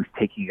 that, he's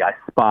taking a guy's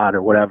spot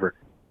or whatever.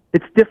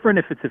 It's different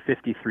if it's a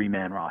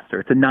 53-man roster.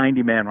 It's a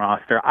 90-man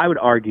roster. I would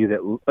argue that,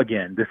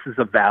 again, this is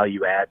a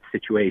value-add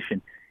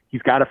situation.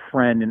 He's got a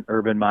friend in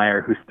Urban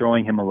Meyer who's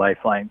throwing him a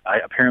lifeline.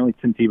 Apparently,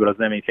 Tim Tebow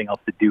doesn't have anything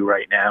else to do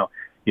right now.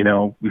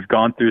 He's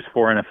gone through his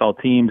 4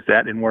 NFL teams.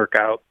 That didn't work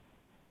out.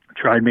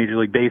 Tried Major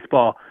League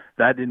Baseball.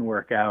 That didn't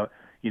work out.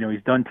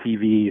 He's done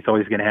TV. He's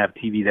always going to have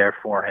TV there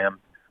for him.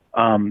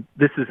 I don't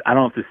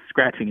know if this is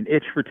scratching an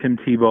itch for Tim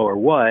Tebow or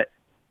what,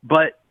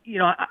 but,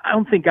 I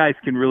don't think guys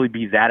can really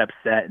be that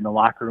upset in the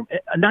locker room.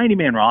 A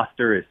 90-man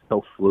roster is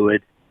so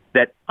fluid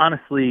that,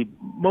 honestly,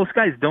 most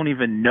guys don't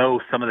even know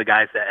some of the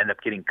guys that end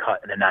up getting cut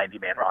in a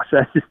 90-man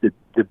roster. That's just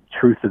the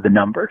truth of the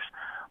numbers.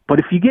 But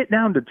if you get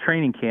down to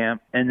training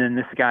camp and then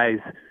this guy's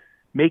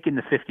making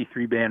the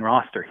 53-man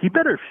roster, he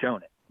better have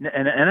shown it.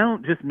 And I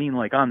don't just mean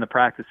like on the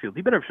practice field.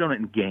 He better have shown it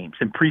in games,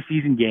 in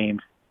preseason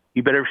games. He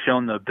better have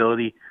shown the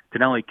ability to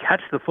not only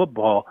catch the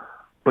football,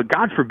 but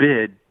God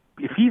forbid,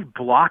 if he's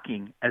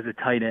blocking as a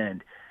tight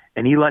end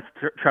and he lets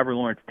Trevor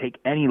Lawrence take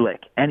any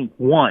lick, any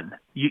one,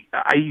 you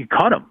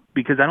cut him,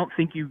 because I don't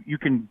think you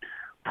can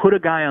put a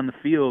guy on the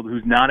field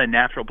who's not a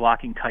natural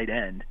blocking tight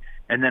end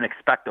and then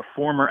expect a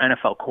former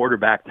NFL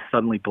quarterback to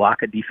suddenly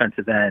block a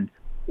defensive end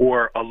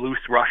or a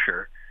loose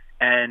rusher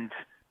and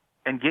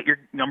get your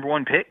number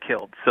one pick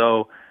killed.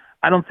 So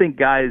I don't think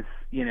guys,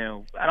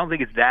 I don't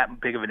think it's that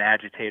big of an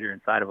agitator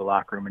inside of a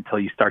locker room until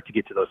you start to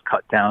get to those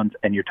cut downs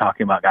and you're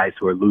talking about guys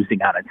who are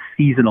losing out on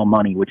seasonal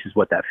money, which is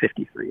what that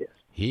 53 is.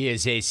 He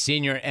is a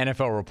senior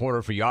NFL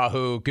reporter for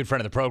Yahoo, good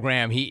friend of the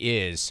program. He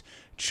is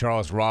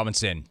Charles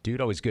Robinson. Dude,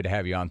 always good to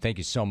have you on. Thank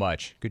you so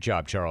much. Good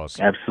job, Charles.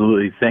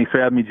 Absolutely. Thanks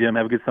for having me, Jim.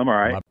 Have a good summer, all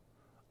right? Let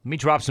me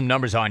drop some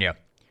numbers on you.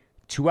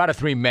 2 out of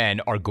 3 men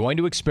are going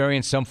to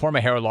experience some form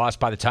of hair loss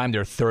by the time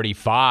they're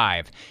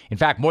 35. In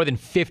fact, more than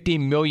 50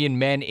 million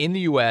men in the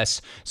U.S.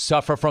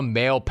 suffer from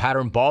male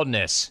pattern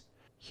baldness.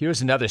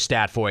 Here's another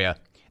stat for you.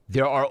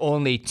 There are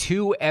only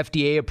 2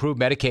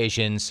 FDA-approved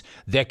medications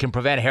that can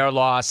prevent hair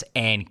loss,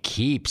 and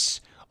Keeps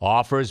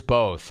offers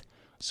both.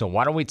 So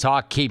why don't we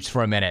talk Keeps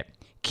for a minute?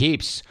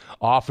 Keeps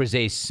offers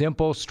a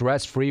simple,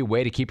 stress-free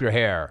way to keep your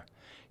hair.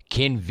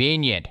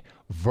 Convenient,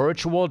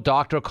 virtual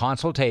doctor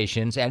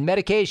consultations and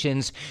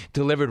medications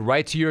delivered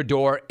right to your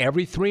door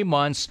every 3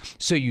 months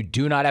so you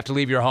do not have to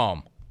leave your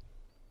home.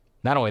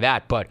 Not only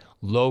that, but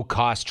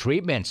low-cost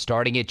treatment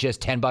starting at just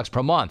 $10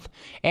 per month.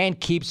 And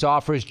Keeps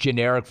offers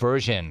generic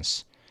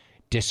versions,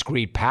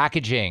 discreet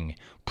packaging,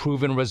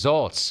 proven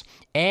results,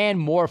 and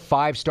more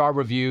 5-star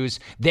reviews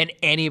than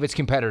any of its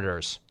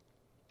competitors.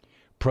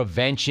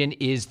 Prevention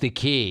is the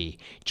key.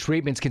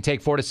 Treatments can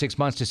take 4 to 6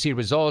 months to see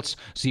results,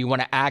 so you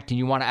want to act, and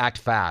you want to act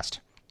fast.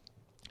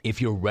 If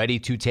you're ready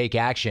to take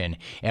action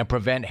and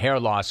prevent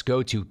hair loss,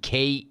 go to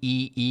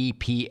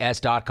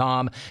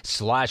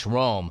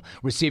KEEPS.com/Rome.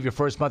 Receive your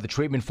first month of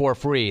treatment for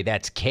free.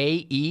 That's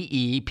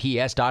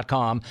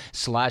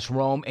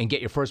KEEPS.com/Rome and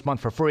get your first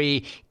month for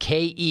free.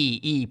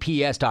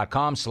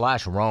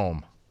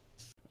 KEEPS.com/Rome.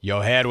 Yo,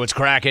 Head, what's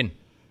cracking?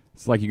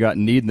 It's like you got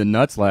kneed in the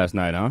nuts last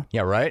night, huh?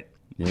 Yeah, right?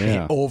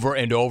 Yeah. Over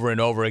and over and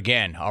over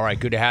again. All right,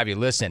 good to have you.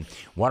 Listen,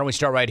 why don't we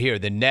start right here?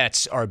 The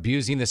Nets are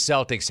abusing the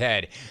Celtics'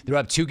 head. They're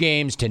up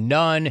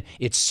 2-0.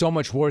 It's so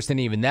much worse than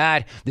even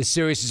that. The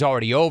series is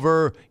already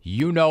over.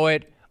 You know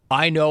it.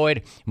 I know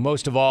it.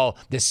 Most of all,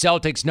 the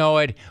Celtics know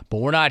it. But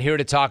we're not here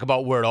to talk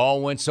about where it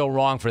all went so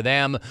wrong for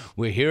them.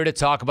 We're here to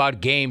talk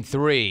about Game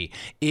 3.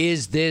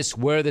 Is this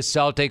where the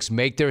Celtics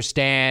make their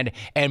stand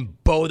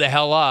and bow the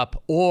hell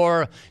up?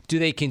 Or do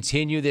they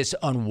continue this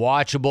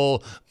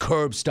unwatchable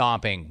curb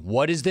stomping?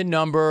 What is the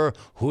number?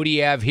 Who do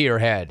you have here,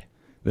 Head?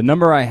 The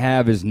number I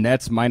have is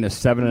Nets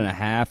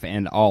 -7.5,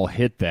 and I'll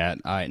hit that.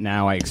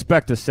 Now, I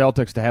expect the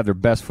Celtics to have their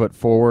best foot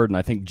forward, and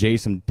I think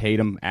Jason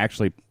Tatum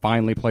actually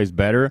finally plays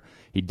better.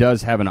 He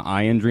does have an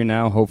eye injury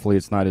now. Hopefully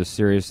it's not as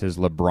serious as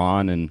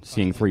LeBron and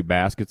seeing 3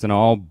 baskets and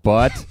all.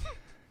 But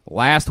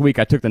last week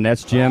I took the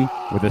Nets, Jim,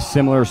 with a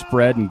similar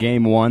spread in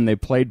Game 1. They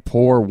played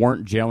poor,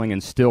 weren't gelling,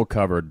 and still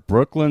covered.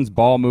 Brooklyn's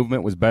ball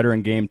movement was better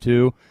in Game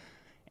 2.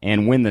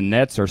 And when the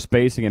Nets are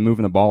spacing and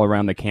moving the ball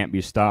around, they can't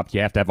be stopped.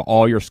 You have to have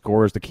all your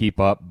scorers to keep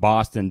up.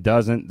 Boston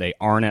doesn't. They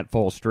aren't at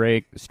full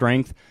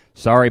strength.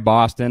 Sorry,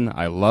 Boston.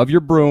 I love your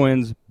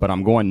Bruins, but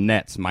I'm going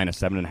Nets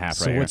 -7.5 right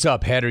So here. what's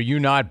up, Head? Are you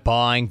not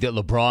buying that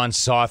LeBron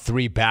saw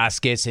 3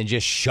 baskets and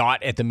just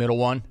shot at the middle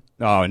one?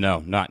 Oh,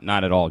 no, not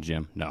at all,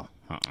 Jim. No.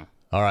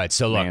 All right,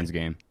 so look. Man's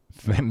game.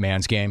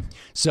 Man's game.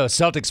 So,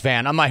 Celtics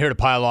fan, I'm not here to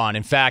pile on.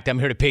 In fact, I'm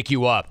here to pick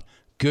you up.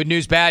 Good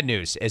news, bad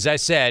news. As I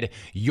said,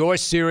 your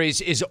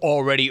series is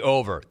already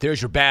over.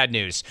 There's your bad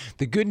news.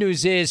 The good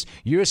news is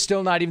you're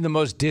still not even the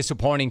most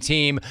disappointing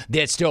team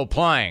that's still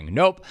playing.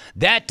 Nope.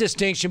 That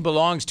distinction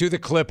belongs to the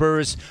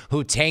Clippers,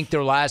 who tanked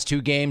their last 2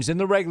 games in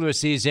the regular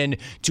season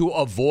to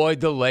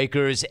avoid the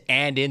Lakers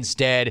and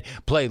instead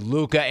play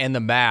Luka and the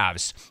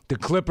Mavs. The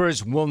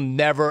Clippers will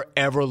never,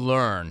 ever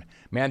learn.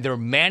 Man, they're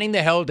manning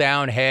the hell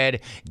down,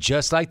 Head,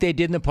 just like they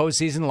did in the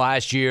postseason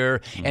last year,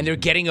 and they're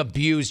getting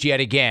abused yet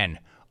again.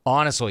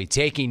 Honestly,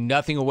 taking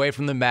nothing away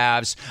from the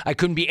Mavs, I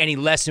couldn't be any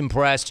less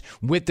impressed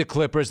with the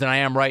Clippers than I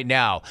am right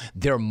now.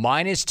 They're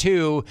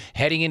 -2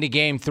 heading into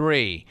Game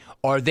 3.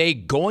 Are they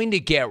going to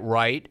get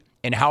right,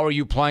 and how are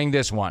you playing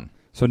this one?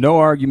 So no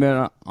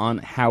argument on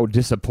how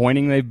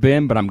disappointing they've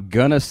been, but I'm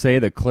going to say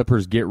the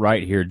Clippers get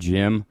right here,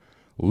 Jim.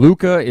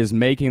 Luka is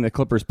making the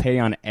Clippers pay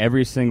on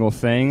every single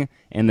thing,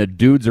 and the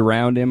dudes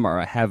around him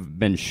have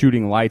been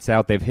shooting lights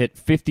out. They've hit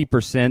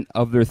 50%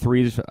 of their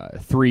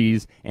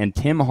threes, and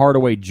Tim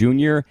Hardaway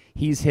Jr.,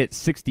 he's hit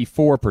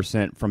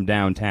 64% from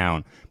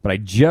downtown. But I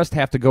just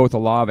have to go with the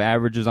law of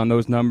averages on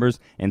those numbers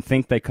and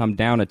think they come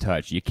down a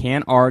touch. You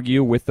can't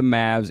argue with the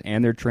Mavs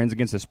and their trends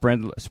against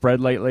the spread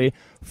lately.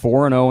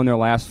 4-0 in their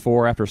last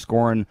 4 after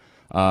scoring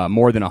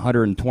more than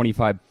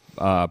 125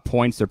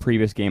 points their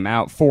previous game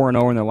out.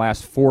 4-0 in their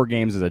last 4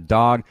 games as a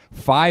dog.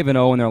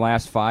 5-0 in their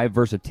last 5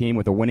 versus a team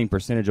with a winning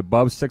percentage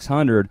above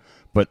 600.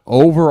 But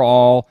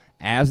overall,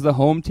 as the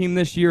home team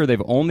this year,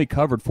 they've only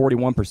covered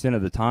 41%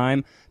 of the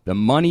time. The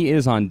money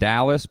is on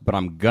Dallas, but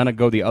I'm going to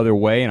go the other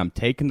way, and I'm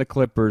taking the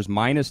Clippers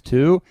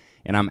 -2,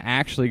 and I'm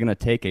actually going to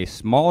take a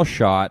small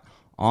shot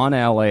on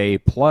LA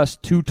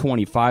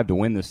 +225 to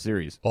win this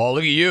series. Oh,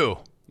 look at you.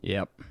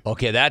 Yep.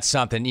 Okay, that's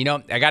something. You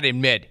know, I got to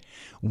admit,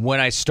 when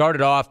I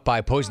started off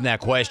by posing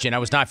that question, I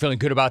was not feeling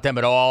good about them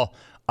at all.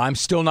 I'm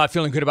still not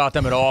feeling good about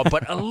them at all,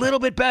 but a little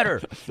bit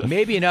better.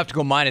 Maybe enough to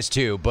go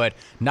 -2, but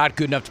not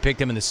good enough to pick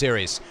them in the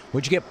series.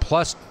 Would you get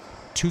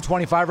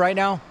 +225 right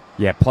now?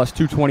 Yeah,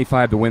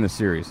 +225 to win the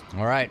series.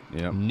 All right.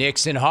 Yep.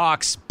 Knicks and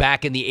Hawks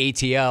back in the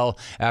ATL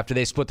after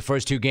they split the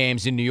first 2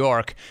 games in New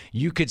York.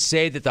 You could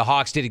say that the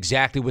Hawks did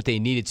exactly what they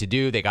needed to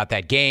do. They got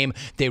that game.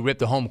 They ripped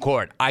the home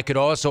court. I could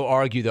also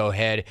argue, though,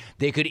 Head,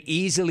 they could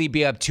easily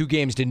be up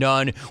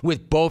 2-0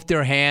 with both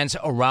their hands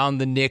around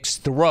the Knicks'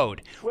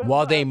 throat.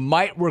 While they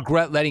might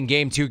regret letting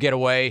Game 2 get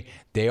away,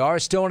 they are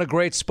still in a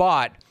great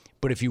spot.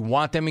 But if you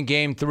want them in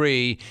Game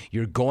 3,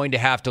 you're going to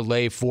have to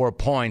lay 4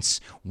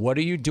 points. What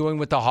are you doing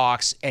with the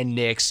Hawks and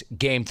Knicks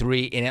Game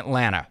 3 in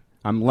Atlanta?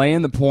 I'm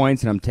laying the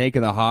points, and I'm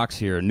taking the Hawks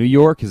here. New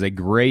York is a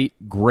great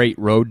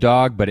road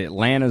dog, but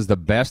Atlanta's the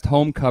best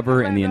home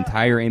cover in the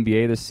entire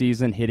NBA this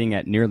season, hitting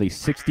at nearly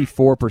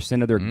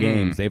 64% of their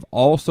games. They've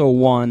also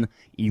won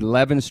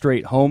 11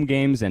 straight home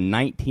games and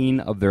 19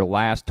 of their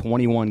last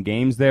 21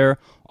 games there.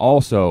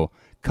 Also,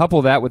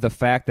 couple that with the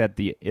fact that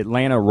the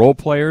Atlanta role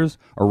players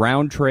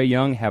around Trae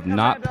Young have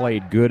not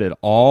played good at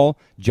all.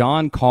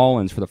 John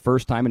Collins, for the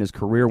first time in his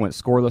career, went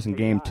scoreless in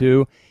Game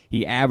 2.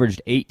 He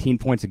averaged 18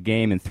 points a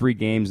game in 3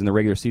 games in the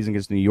regular season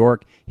against New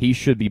York. He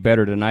should be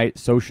better tonight.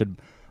 So should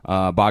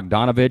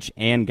Bogdanovich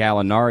and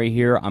Gallinari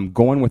here. I'm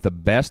going with the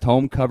best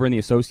home cover in the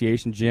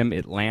association, Jim,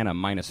 Atlanta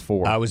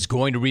 -4. I was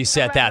going to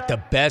reset that.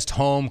 The best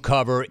home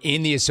cover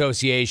in the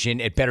association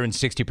at better than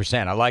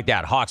 60%. I like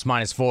that. Hawks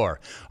 -4.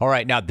 All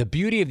right, now the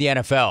beauty of the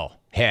NFL,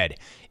 Head,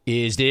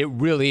 is that it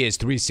really is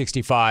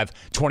 365,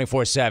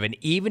 24/7.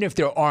 Even if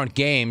there aren't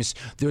games,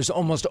 there's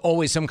almost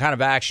always some kind of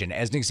action.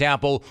 As an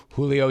example,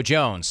 Julio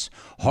Jones.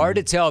 Hard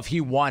to tell if he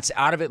wants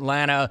out of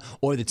Atlanta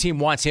or the team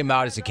wants him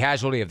out as a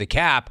casualty of the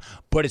cap,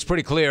 but it's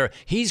pretty clear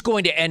he's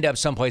going to end up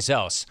someplace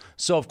else.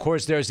 So, of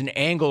course, there's an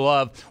angle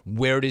of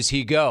where does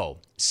he go?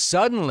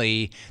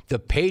 Suddenly, the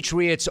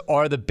Patriots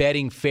are the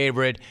betting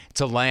favorite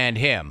to land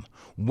him.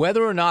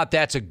 Whether or not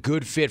that's a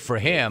good fit for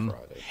him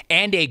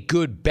and a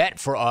good bet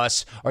for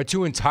us are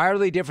two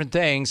entirely different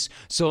things.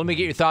 So let me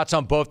get your thoughts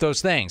on both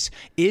those things.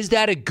 Is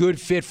that a good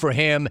fit for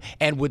him,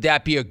 and would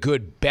that be a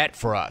good bet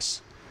for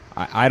us?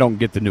 I don't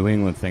get the New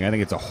England thing. I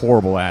think it's a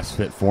horrible-ass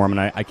fit for him,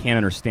 and I can't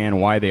understand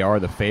why they are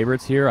the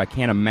favorites here. I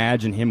can't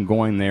imagine him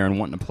going there and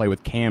wanting to play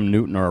with Cam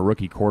Newton or a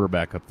rookie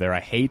quarterback up there. I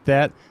hate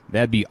that.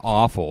 That'd be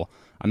awful.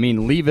 I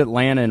mean, leave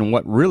Atlanta in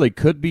what really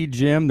could be,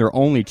 Jim, their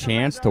only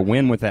chance to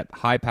win with that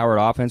high-powered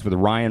offense with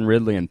Ryan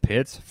Ridley and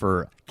Pitts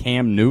for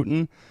Cam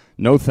Newton.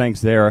 No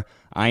thanks there.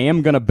 I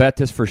am going to bet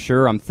this for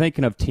sure. I'm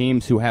thinking of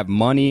teams who have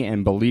money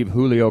and believe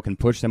Julio can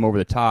push them over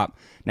the top.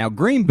 Now,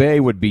 Green Bay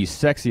would be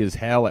sexy as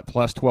hell at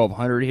plus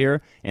 1,200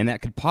 here, and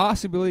that could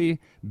possibly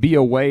be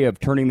a way of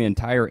turning the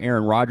entire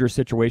Aaron Rodgers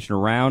situation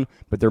around,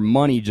 but their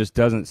money just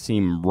doesn't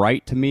seem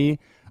right to me.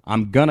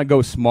 I'm going to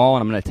go small,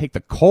 and I'm going to take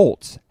the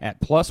Colts at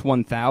plus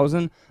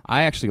 1,000.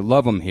 I actually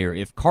love them here.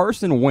 If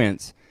Carson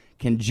Wentz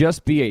can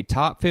just be a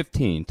top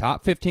 15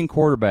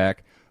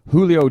 quarterback,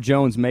 Julio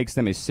Jones makes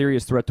them a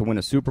serious threat to win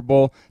a Super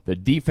Bowl. The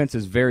defense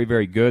is very,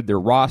 very good. Their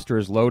roster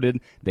is loaded.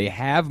 They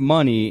have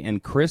money,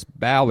 and Chris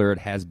Ballard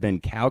has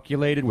been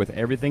calculated with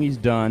everything he's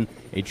done.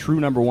 A true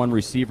number one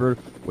receiver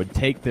would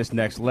take this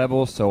next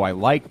level, so I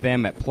like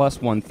them at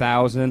plus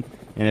 1,000.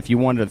 And if you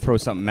wanted to throw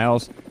something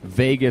else,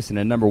 Vegas and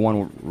a number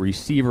one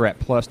receiver at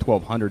plus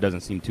 1,200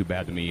 doesn't seem too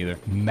bad to me either.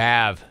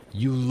 Mav,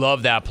 you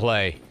love that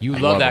play. You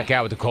love that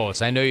guy with the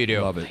Colts. I know you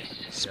do. Love it.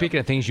 Speaking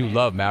of things you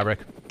love, Maverick,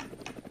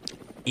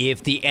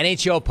 if the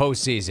NHL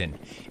postseason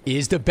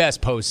is the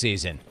best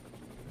postseason,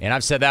 and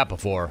I've said that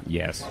before,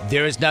 yes,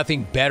 there is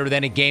nothing better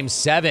than a Game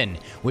 7,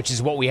 which is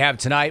what we have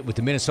tonight with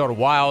the Minnesota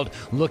Wild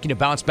looking to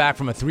bounce back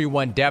from a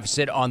 3-1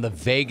 deficit on the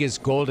Vegas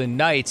Golden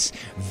Knights.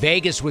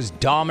 Vegas was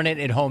dominant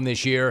at home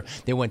this year.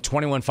 They went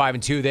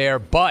 21-5-2 there,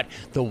 but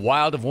the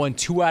Wild have won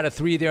 2 out of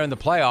 3 there in the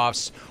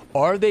playoffs.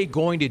 Are they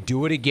going to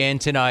do it again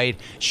tonight?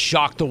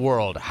 Shock the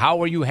world.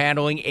 How are you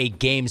handling a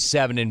Game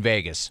 7 in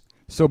Vegas?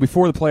 So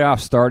before the playoffs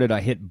started,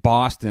 I hit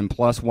Boston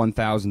plus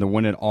 1,000 to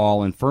win it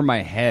all, and for my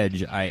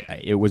hedge,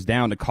 it was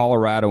down to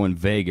Colorado and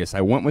Vegas.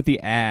 I went with the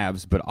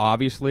Avs, but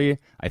obviously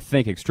I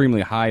think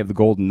extremely high of the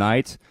Golden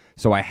Knights,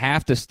 so I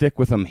have to stick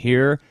with them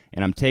here,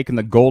 and I'm taking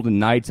the Golden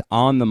Knights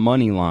on the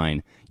money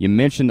line. You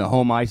mentioned the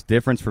home ice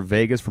difference for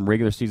Vegas from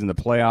regular season to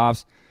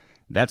playoffs.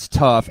 That's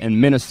tough, and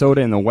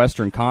Minnesota in the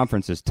Western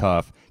Conference is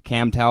tough.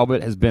 Cam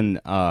Talbot has been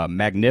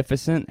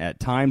magnificent at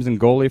times in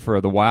goalie for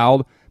the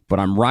Wild, but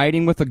I'm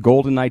riding with the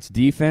Golden Knights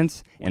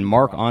defense and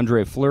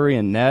Marc-Andre Fleury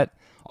in net.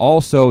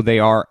 Also, they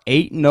are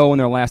 8-0 in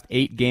their last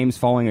 8 games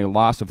following a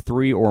loss of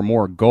 3 or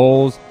more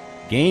goals.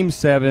 Game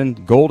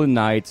 7, Golden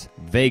Knights,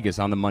 Vegas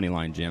on the money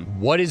line,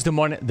 Jim. What is the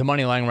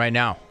money line right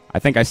now? I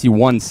think I see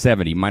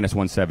 170, minus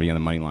 170 on the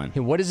money line. Hey,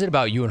 what is it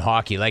about you and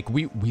hockey? Like,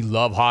 we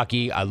love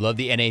hockey. I love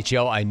the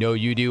NHL. I know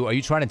you do. Are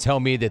you trying to tell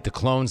me that the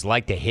Clones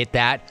like to hit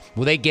that?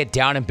 Will they get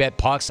down and bet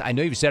pucks? I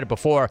know you've said it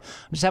before.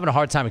 I'm just having a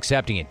hard time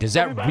accepting it. Does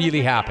that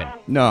really happen?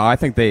 No, I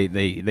think they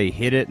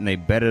hit it and they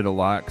bet it a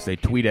lot because they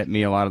tweet at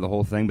me a lot of the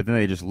whole thing, but then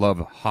they just love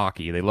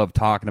hockey. They love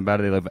talking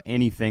about it. They love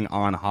anything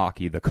on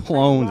hockey. The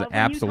Clones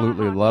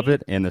absolutely love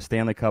it, and the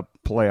Stanley Cup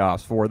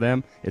playoffs for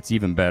them, it's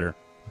even better.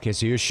 Okay,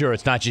 so you're sure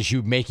it's not just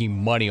you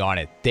making money on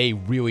it. They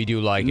really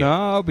do like it.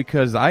 No,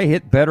 because I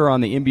hit better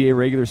on the NBA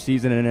regular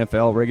season and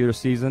NFL regular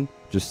season.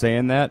 Just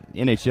saying that.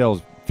 NHL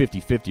is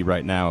 50-50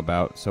 right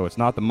now so it's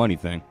not the money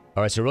thing.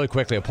 All right, so really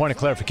quickly, a point of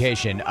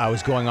clarification. I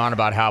was going on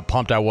about how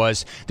pumped I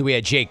was that we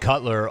had Jay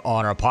Cutler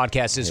on our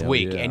podcast this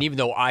week. Yeah. And even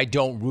though I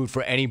don't root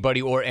for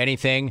anybody or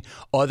anything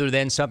other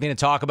than something to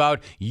talk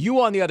about,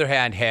 you, on the other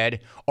hand,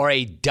 Head, are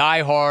a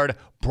diehard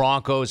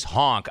Broncos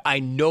honk. I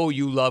know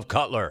you love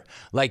Cutler.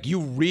 Like,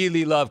 you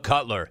really love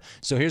Cutler.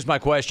 So here's my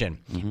question.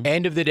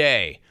 End of the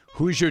day,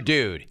 who's your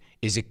dude?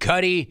 Is it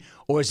Cuddy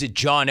or is it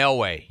John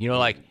Elway? You know,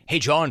 like, hey,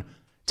 John,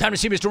 time to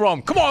see Mr.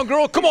 Rome. Come on,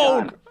 girl, come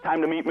on.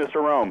 Time to meet Mr.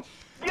 Rome.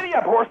 Giddy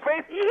up, horse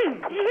face.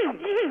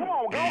 Come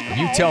on, girl.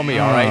 You tell me,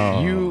 all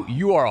right?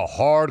 You are a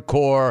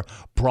hardcore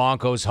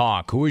Broncos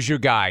honk. Who is your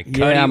guy,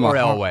 Cuddy or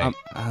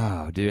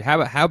Elway? Dude,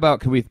 how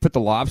about can we put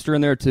the Lobster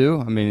in there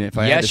too? I mean, if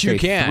I had to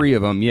say 3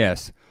 of them,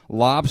 yes.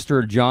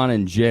 Lobster, John,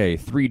 and Jay,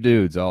 3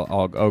 dudes.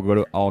 I'll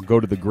go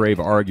to the grave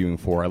arguing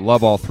for. I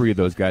love all 3 of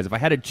those guys. If I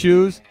had to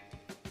choose,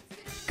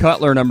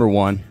 Cutler number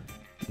 1,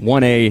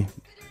 1A,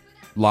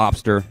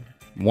 Lobster,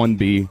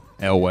 1B,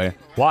 Elway.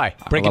 Why?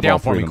 Break it down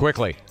for me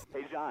quickly.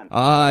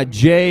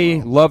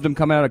 Jay, loved him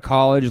coming out of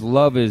college,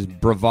 love his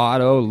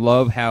bravado,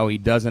 love how he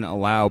doesn't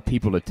allow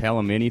people to tell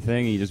him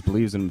anything. He just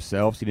believes in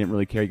himself, so he didn't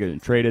really care getting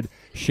traded.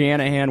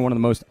 Shanahan, one of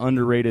the most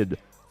underrated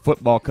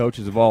football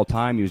coaches of all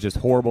time. He was just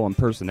horrible in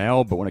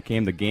personnel, but when it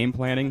came to game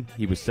planning,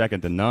 he was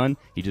second to none.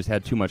 He just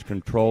had too much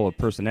control of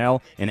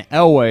personnel. And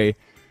Elway,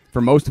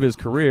 for most of his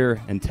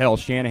career, until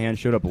Shanahan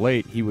showed up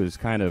late, he was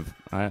kind of,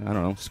 I don't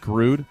know,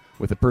 screwed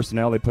with the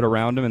personnel they put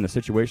around him and the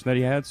situation that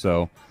he had.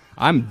 So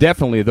I'm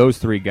definitely those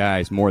 3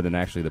 guys more than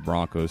actually the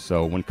Broncos.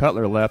 So when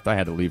Cutler left, I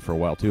had to leave for a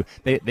while too.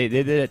 They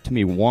did it to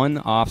me one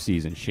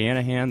offseason.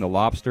 Shanahan, the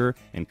Lobster,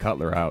 and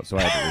Cutler out, so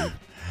I had to leave.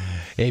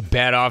 A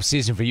bad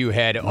offseason for you,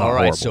 Head. All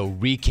right, so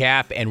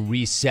recap and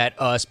reset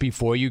us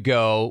before you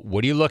go.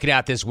 What are you looking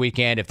at this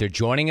weekend? If they're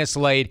joining us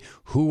late,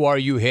 who are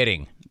you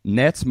hitting?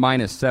 Nets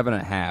minus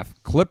 7.5.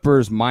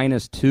 Clippers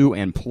minus 2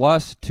 and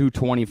plus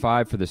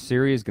 225 for the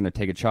series. Going to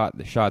take a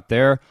shot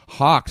there.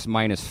 Hawks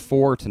minus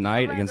 4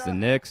 tonight against the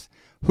Knicks.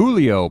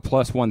 Julio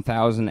plus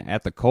 1,000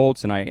 at the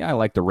Colts, and I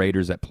like the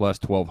Raiders at plus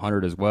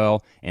 1,200 as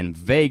well. And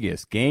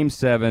Vegas, Game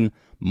 7,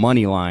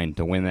 money line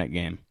to win that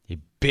game. A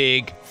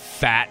big,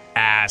 fat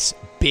ass,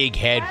 big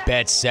head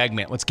bet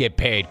segment. Let's get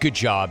paid. Good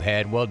job,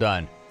 Head. Well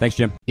done. Thanks,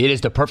 Jim. It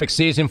is the perfect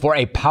season for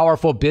a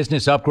powerful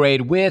business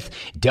upgrade with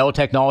Dell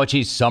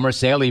Technologies Summer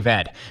Sale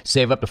Event.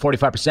 Save up to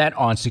 45%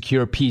 on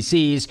secure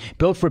PCs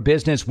built for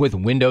business with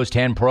Windows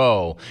 10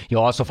 Pro.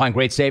 You'll also find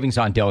great savings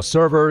on Dell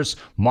servers,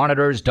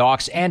 monitors,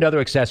 docks, and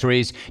other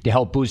accessories to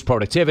help boost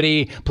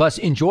productivity. Plus,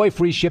 enjoy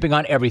free shipping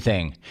on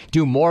everything.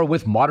 Do more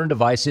with modern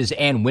devices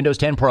and Windows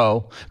 10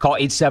 Pro. Call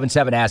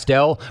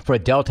 877-ASK-DELL for a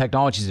Dell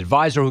Technologies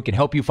advisor who can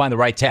help you find the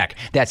right tech.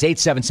 That's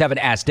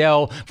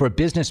 877-ASK-DELL for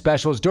business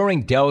specials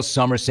during Dell's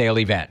Summer Sale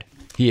Event.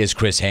 He is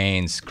Chris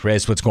Haynes.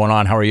 Chris, what's going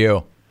on? How are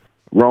you?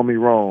 Romy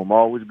Rome.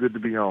 Always good to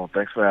be on.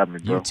 Thanks for having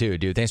me, bro. You too,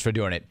 dude. Thanks for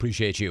doing it.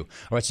 Appreciate you.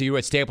 All right, so you were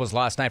at Staples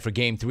last night for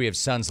Game 3 of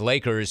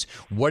Suns-Lakers.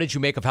 What did you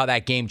make of how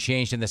that game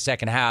changed in the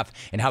second half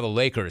and how the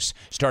Lakers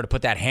started to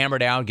put that hammer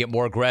down, get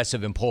more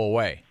aggressive, and pull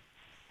away?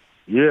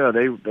 Yeah,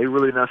 they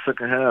really in that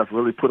second half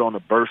really put on a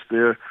burst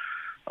there.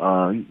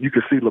 You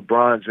could see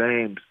LeBron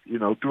James,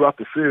 throughout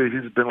the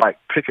series, he's been like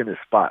picking his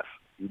spots.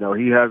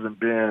 He hasn't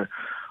been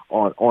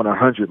on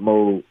 100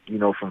 mode,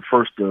 from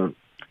first to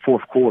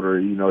fourth quarter.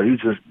 He's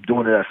just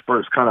doing it at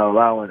spurts, kind of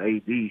allowing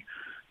AD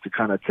to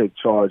kind of take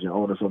charge and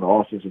own us on the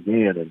offensive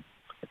end. And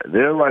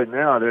they're right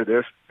now,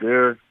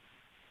 they're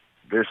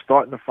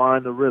starting to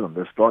find the rhythm.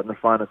 They're starting to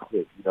find a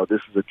click.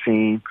 This is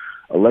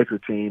a Laker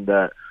team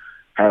that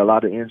had a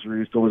lot of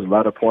injuries towards the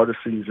latter part of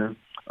the season,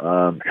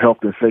 health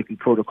and safety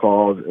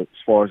protocols as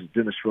far as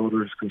Dennis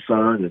Schroeder is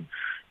concerned, and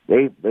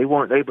they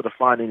weren't able to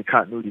find any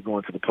continuity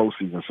going to the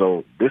postseason.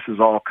 So this is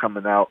all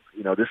coming out.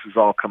 This is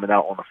all coming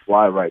out on the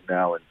fly right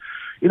now, and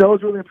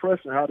it's really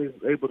impressive how they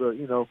were able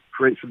to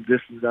create some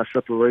distance, that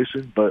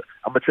separation. But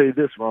I'm gonna tell you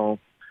this, Ron,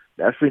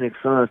 that Phoenix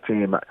Suns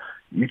team,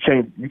 you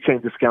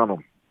can't discount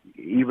them.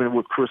 Even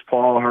with Chris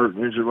Paul hurt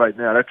and injured right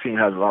now, that team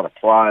has a lot of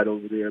pride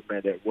over there,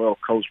 man. That well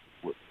coached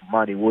with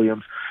Monty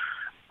Williams.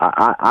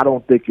 I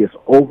don't think it's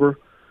over.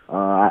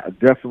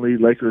 Definitely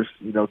Lakers,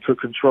 took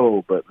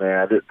control, but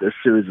man, this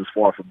series is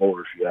far from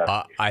over. If you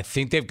ask me. I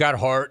think they've got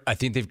heart. I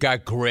think they've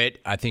got grit.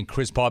 I think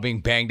Chris Paul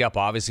being banged up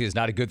obviously is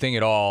not a good thing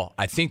at all.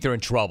 I think they're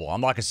in trouble.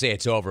 I'm not going to say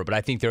it's over, but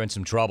I think they're in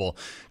some trouble.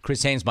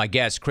 Chris Haynes, my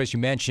guest. Chris, you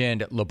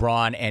mentioned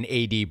LeBron and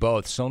AD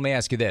both. So let me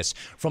ask you this.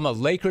 From a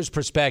Lakers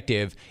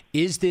perspective,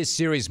 is this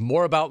series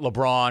more about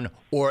LeBron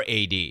or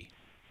AD?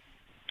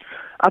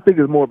 I think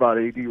it's more about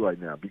AD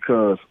right now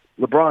because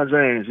LeBron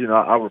James,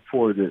 I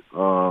reported it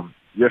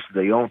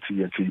yesterday on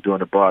TNT during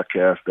the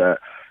broadcast that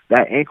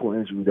ankle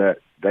injury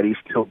that he's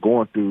still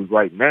going through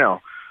right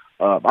now.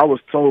 I was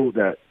told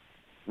that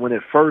when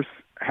it first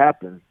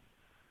happened,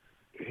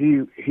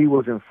 he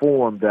was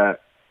informed that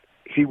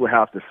he would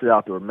have to sit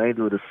out the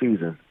remainder of the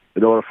season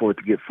in order for it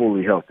to get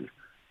fully healthy.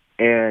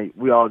 And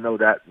we all know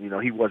that,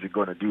 he wasn't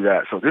going to do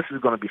that. So this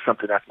is going to be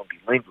something that's going to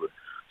be lingering.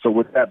 So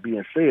with that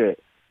being said,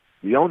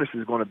 the onus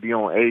is going to be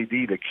on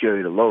AD to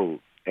carry the load.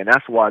 And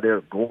that's why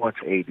they're going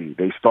to AD.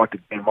 They start the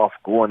game off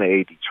going to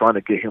AD, trying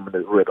to get him in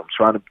the rhythm,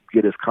 trying to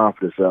get his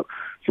confidence up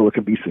so it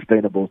can be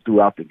sustainable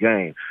throughout the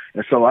game.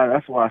 And so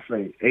that's why I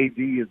say AD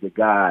is the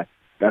guy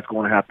that's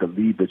going to have to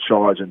lead the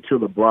charge until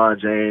LeBron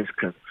James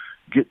can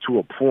get to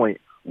a point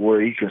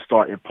where he can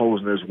start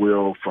imposing his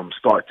will from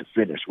start to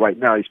finish. Right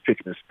now he's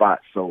picking his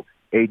spots, so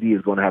AD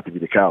is going to have to be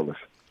the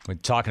catalyst. We're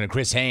talking to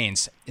Chris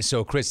Haynes.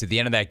 So, Chris, at the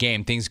end of that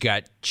game, things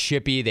got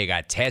chippy. They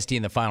got testy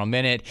in the final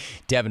minute.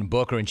 Devin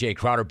Booker and Jay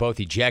Crowder both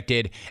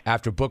ejected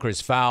after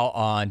Booker's foul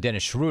on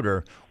Dennis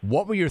Schroeder.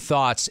 What were your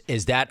thoughts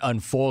as that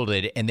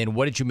unfolded? And then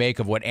what did you make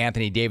of what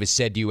Anthony Davis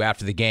said to you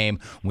after the game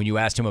when you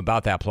asked him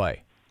about that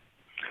play?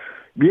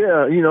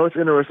 Yeah, it's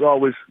interesting. It's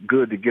always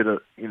good to get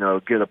a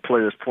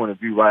player's point of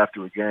view right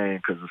after a game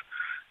because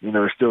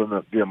it's still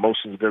in the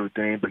emotions of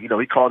everything. But,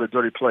 he called it a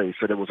dirty play. He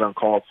said it was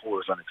uncalled for.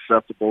 It's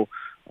unacceptable.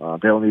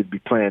 They don't need to be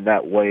playing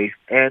that way.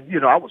 And,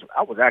 I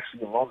was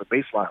actually along the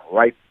baseline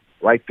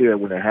right there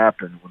when it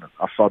happened, when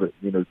I saw that,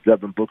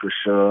 Devin Booker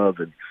shove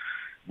and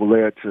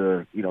led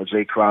to,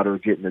 Jay Crowder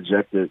getting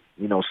ejected,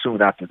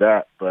 soon after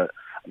that. But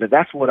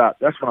that's what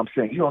I'm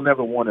saying. You don't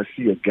never want to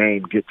see a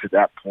game get to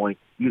that point.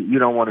 You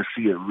don't want to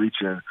see it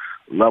reaching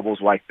levels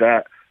like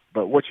that.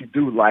 But what you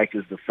do like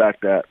is the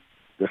fact that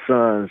the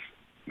Suns,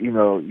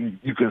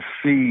 you can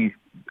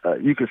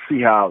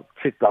see how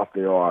ticked off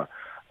they are.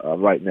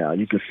 Right now,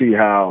 you can see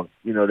how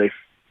you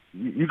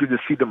can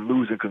just see them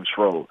losing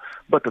control.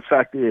 But the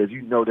fact is,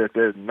 that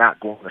they're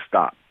not going to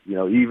stop.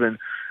 Even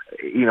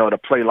to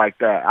play like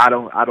that, I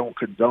don't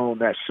condone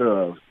that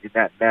shove in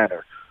that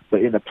manner.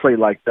 But in a play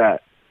like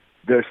that,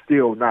 they're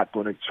still not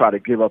going to try to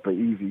give up an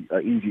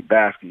easy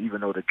basket,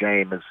 even though the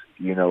game is,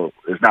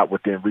 is not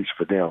within reach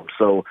for them.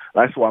 So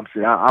that's why I'm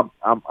saying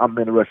I'm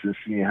interested in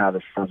seeing how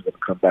the Suns are going to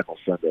come back on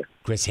Sunday.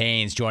 Chris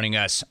Haynes joining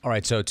us. All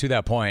right, so to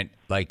that point,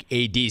 like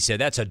AD said,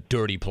 that's a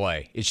dirty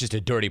play. It's just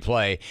a dirty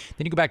play.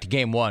 Then you go back to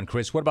game one.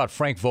 Chris, what about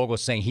Frank Vogel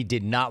saying he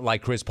did not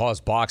like Chris Paul's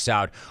box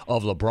out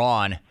of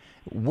LeBron?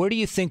 Where do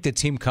you think the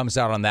team comes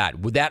out on that?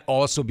 Would that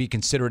also be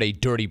considered a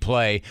dirty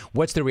play?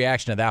 What's the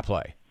reaction to that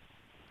play?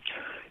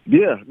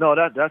 Yeah, no,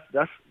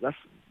 that's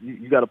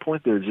you got a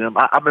point there, Jim.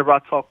 I remember I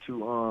talked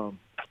to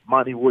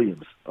Monty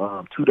Williams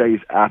 2 days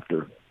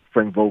after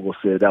Frank Vogel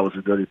said that was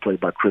a dirty play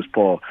by Chris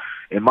Paul.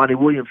 And Monty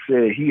Williams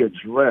said he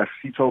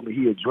told me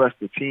he addressed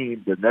the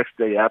team the next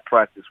day at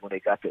practice when they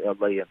got to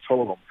L.A. and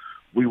told them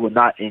we would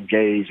not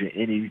engage in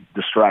any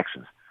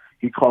distractions.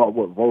 He called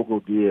what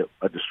Vogel did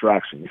a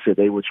distraction. He said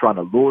they were trying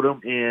to lure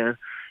them in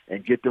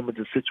and get them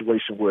into a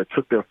situation where it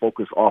took their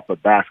focus off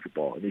of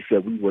basketball. And he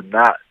said we would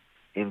not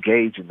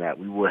engage in that.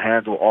 We will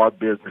handle our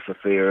business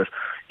affairs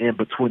in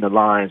between the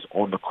lines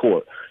on the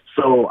court.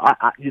 So,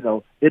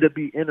 it'll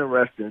be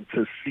interesting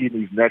to see in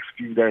these next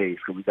few days,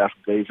 because we got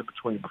some days in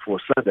between before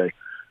Sunday,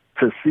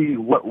 to see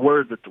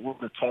where the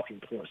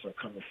talking points are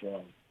coming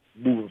from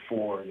moving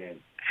forward, and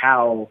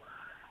how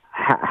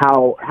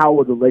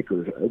are the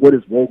Lakers, what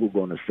is Vogel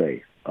going to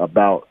say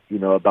about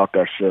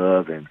that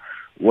shove, and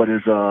what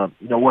is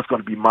what's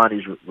going to be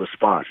Monty's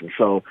response. And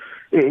so,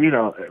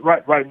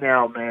 right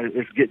now, man,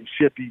 it's getting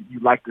chippy. You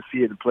like to see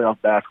it in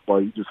playoff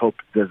basketball. You just hope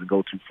it doesn't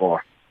go too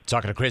far.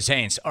 Talking to Chris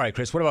Haynes. All right,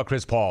 Chris, what about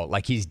Chris Paul?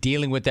 Like, he's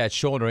dealing with that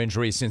shoulder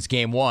injury since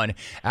game one.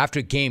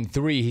 After game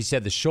three, he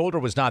said the shoulder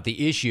was not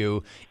the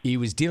issue. He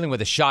was dealing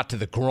with a shot to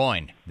the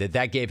groin,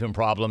 that gave him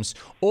problems.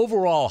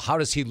 Overall, how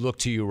does he look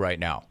to you right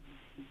now?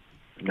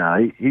 Nah,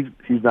 he's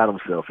not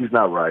himself. He's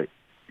not right.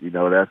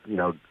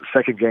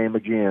 Second game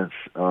again,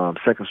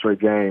 second straight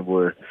game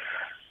where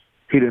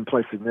he didn't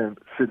play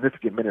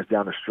significant minutes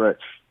down the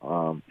stretch.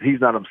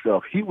 He's not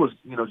himself. He was,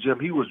 Jim,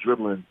 he was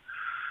dribbling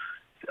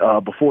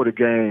before the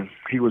game.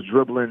 He was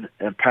dribbling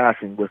and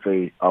passing with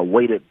a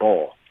weighted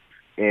ball.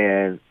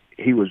 And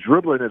he was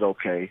dribbling it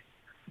okay,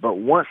 but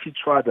once he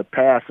tried to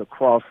pass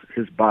across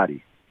his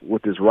body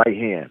with his right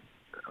hand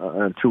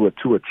to a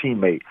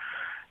teammate,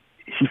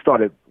 he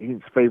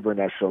was favoring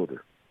that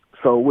shoulder.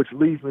 So, which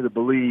leads me to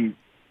believe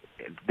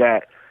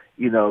that,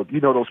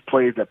 those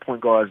plays that point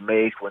guards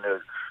make when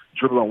they're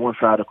dribbling on one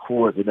side of the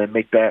court and then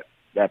make that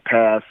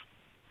pass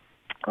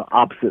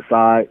opposite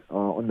side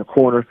on the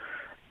corner.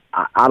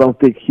 I don't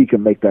think he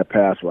can make that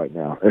pass right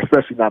now,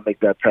 especially not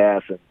make that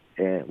pass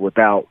and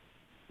without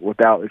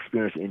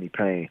experiencing any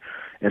pain.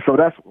 And so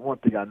that's one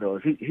thing I know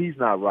is he's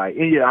not right.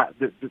 And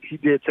he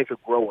did take a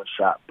growing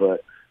shot,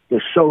 but the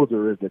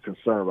shoulder is the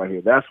concern right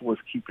here. That's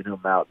what's keeping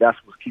him out. That's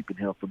what's keeping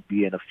him from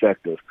being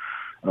effective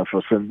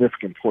for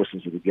significant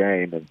portions of the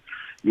game. And,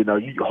 you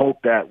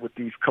hope that with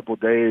these couple of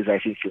days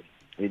that he can,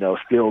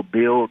 still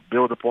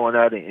build upon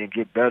that and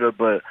get better.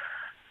 But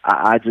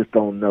I just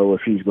don't know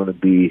if he's going to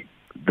be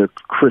the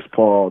Chris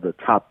Paul, the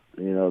top,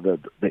 the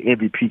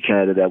MVP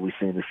candidate that we've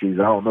seen this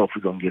season. I don't know if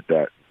we're going to get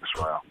that this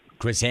round.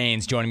 Chris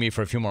Haynes joining me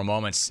for a few more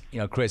moments.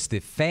 Chris, the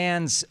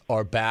fans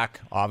are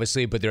back,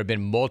 obviously, but there have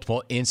been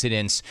multiple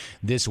incidents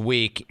this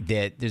week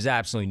that there's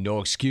absolutely no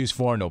excuse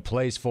for, no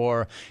place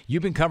for.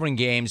 You've been covering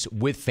games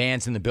with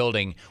fans in the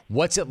building.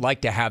 What's it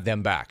like to have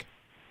them back?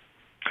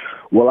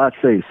 Well, I'd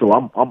say so.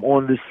 I'm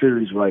on this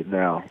series right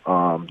now,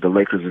 the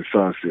Lakers and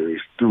Suns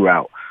series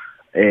throughout,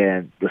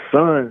 and the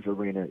Suns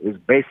arena is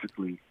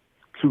basically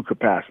to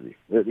capacity.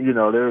 They're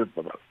a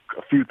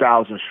few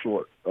thousand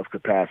short of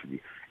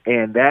capacity,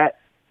 and that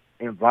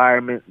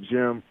environment,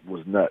 Jim,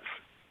 was nuts.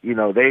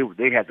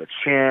 They had the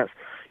chance.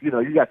 You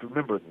got to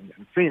remember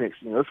in Phoenix,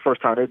 it's the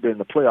first time they've been in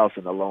the playoffs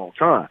in a long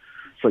time.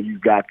 So you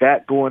got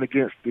that going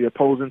against the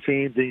opposing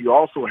team. Then you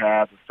also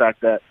have the fact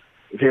that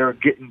they're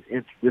getting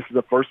into, this is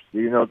the first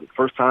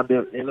time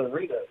they're in the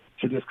arena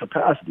to this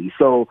capacity.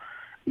 So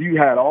you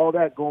had all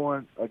that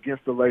going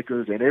against the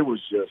Lakers, and it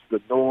was just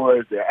the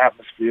noise, the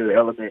atmosphere, the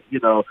element,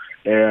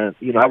 and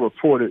I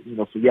reported,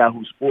 for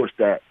Yahoo Sports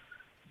that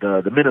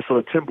the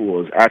Minnesota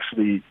Timberwolves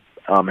actually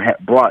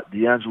brought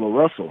D'Angelo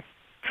Russell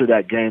to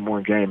that game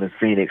one game in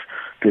Phoenix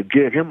to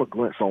give him a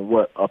glimpse on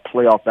what a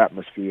playoff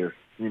atmosphere,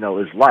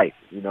 is like,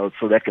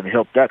 so that can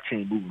help that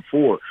team moving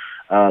forward.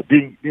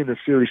 Then the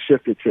series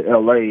shifted to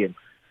L.A. and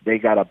they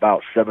got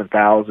about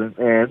 7,000,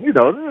 and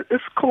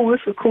it's cool.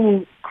 It's a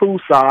cool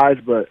size,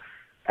 but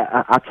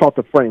I talked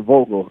to Frank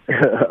Vogel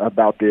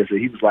about this, and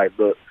he was like,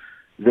 "Look,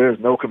 there's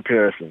no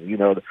comparison.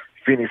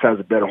 Phoenix has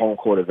a better home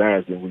court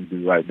advantage than we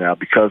do right now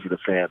because of the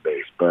fan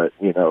base, but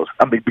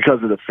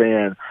because of the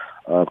fan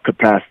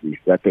capacity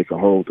that they can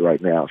hold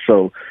right now.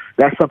 So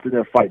that's something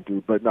they'll fight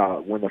through. But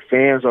no, when the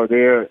fans are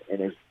there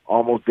and it's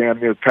almost damn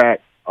near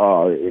packed,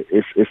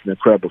 it's an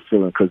incredible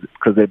feeling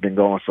because they've been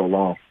going so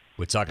long.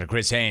 We're talking to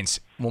Chris Haynes.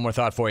 One more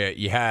thought for you.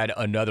 You had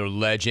another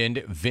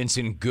legend,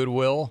 Vincent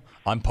Goodwill,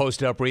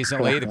 posted up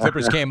recently. The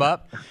Clippers came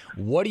up.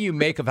 What do you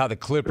make of how the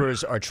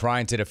Clippers are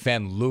trying to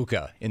defend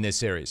Luka in this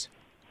series?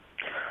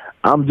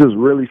 I'm just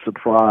really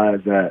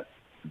surprised that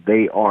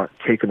they aren't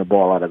taking the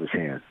ball out of his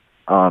hands.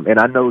 And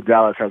I know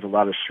Dallas has a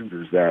lot of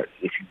shooters that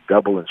if you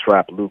double and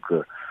trap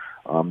Luka,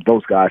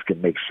 those guys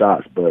can make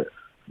shots, but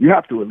you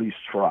have to at least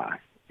try.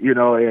 You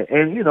know,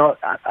 and you know,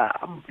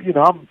 I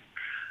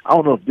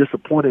don't know if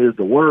disappointed is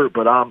the word,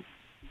 but I'm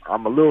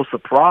a little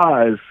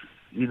surprised,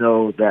 you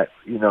know, that,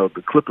 you know,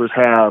 the Clippers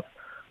have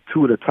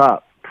two of the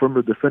top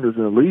perimeter defenders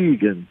in the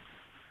league, and,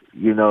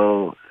 you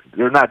know,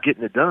 they're not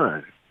getting it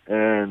done.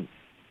 And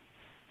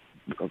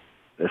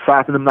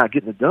aside from them not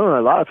getting it done,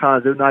 a lot of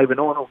times they're not even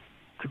on them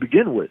to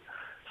begin with.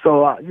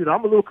 So, you know,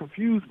 I'm a little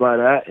confused by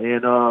that,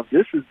 and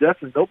this is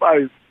definitely,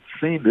 nobody's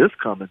seen this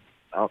coming.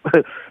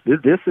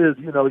 This is,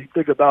 you know, you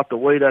think about the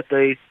way that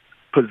they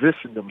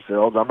position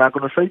themselves. I'm not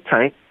going to say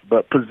tank,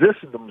 but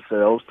position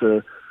themselves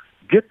to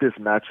get this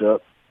matchup,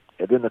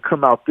 and then to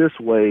come out this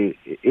way,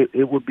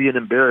 it would be an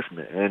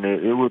embarrassment, and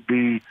it would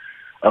be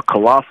a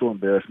colossal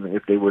embarrassment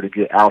if they were to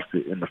get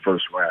ousted in the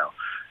first round.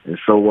 And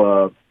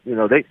so, you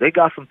know, they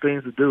got some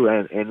things to do.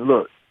 And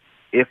look,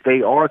 if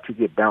they are to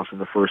get bounced in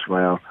the first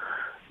round,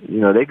 you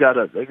know, they got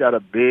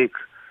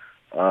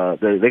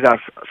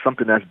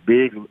something that's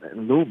big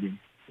and looming,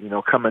 you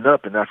know, coming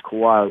up, and that's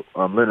Kawhi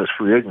Leonard's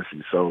free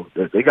agency. So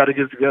they got to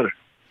get it together.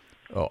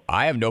 Oh,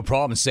 I have no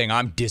problem saying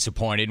I'm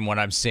disappointed in what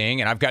I'm seeing,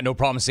 and I've got no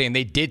problem saying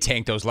they did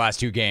tank those last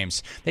two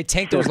games. They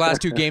tanked those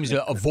last two games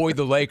to avoid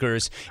the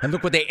Lakers, and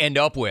look what they end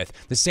up with.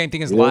 The same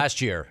thing as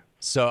last year.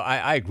 So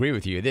I agree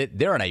with you.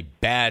 They're in a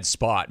bad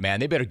spot,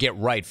 man. They better get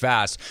right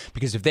fast,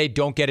 because if they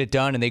don't get it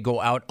done and they go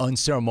out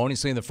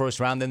unceremoniously in the first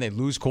round, then they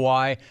lose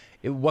Kawhi.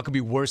 What could be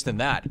worse than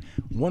that?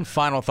 One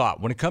final thought.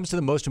 When it comes to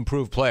the most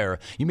improved player,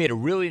 you made a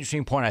really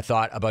interesting point, I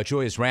thought, about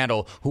Julius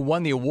Randle, who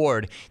won the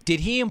award. Did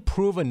he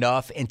improve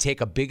enough and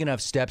take a big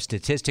enough step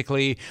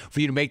statistically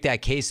for you to make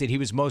that case that he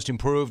was most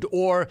improved?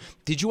 Or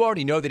did you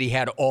already know that he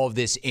had all of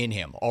this in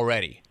him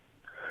already?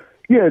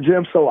 Yeah,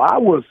 Jim. So I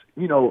was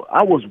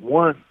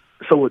one.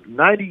 So with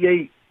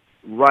 98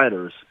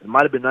 writers, it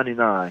might have been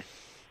 99,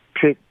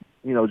 picked,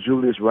 you know,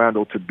 Julius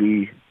Randle to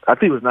be, I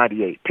think it was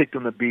 98, picked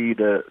him to be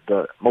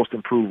the most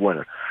improved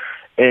winner.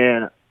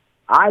 And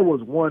I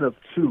was one of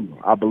two,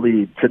 I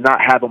believe, to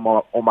not have him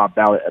on my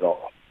ballot at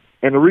all.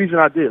 And the reason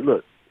I did,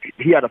 look,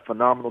 he had a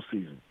phenomenal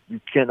season. You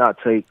cannot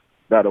take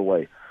that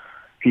away.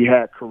 He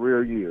had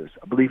career years.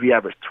 I believe he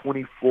averaged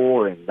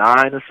 24 and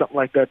 9 or something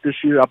like that this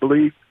year, I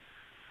believe.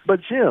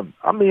 But, Jim,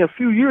 I mean, a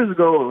few years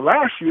ago,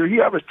 last year,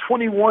 he averaged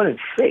 21 and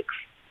 6.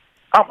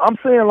 I'm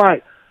saying,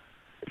 like,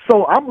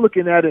 so I'm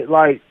looking at it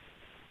like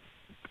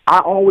I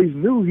always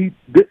knew he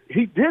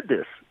did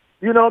this.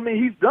 You know what I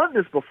mean? He's done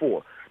this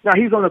before. Now,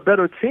 he's on a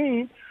better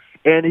team,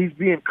 and he's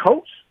being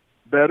coached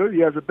better. He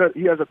has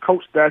a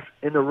coach that's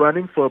in the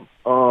running for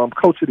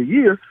Coach of the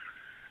Year.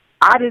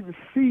 I didn't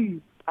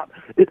see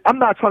 – I'm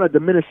not trying to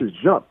diminish his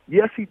jump.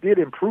 Yes, he did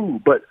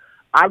improve, but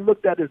I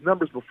looked at his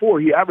numbers before.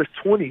 He averaged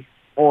 20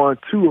 on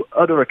two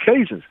other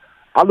occasions.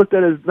 I looked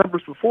at his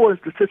numbers before, his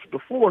statistics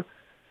before.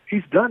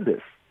 He's done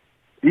this.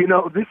 You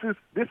know, this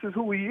is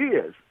who he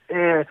is.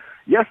 And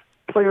yes,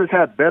 players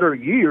have better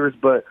years,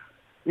 but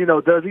you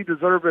know, does he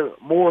deserve it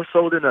more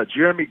so than a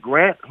Jeremy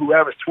Grant who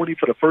averaged 20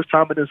 for the first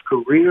time in his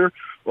career,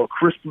 or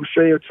Chris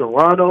Boucher of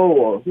Toronto,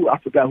 or I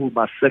forgot who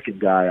my second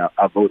guy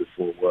I voted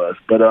for was.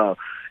 But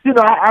you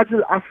know,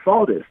 I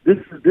saw this.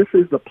 This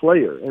is the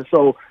player, and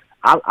so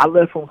I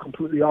left him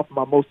completely off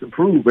my most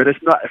improved, and it's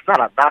not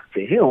a knock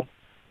to him.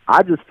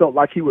 I just felt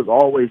like he was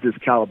always this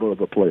caliber of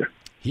a player.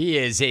 He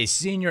is a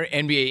senior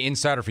NBA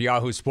insider for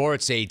Yahoo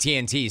Sports, a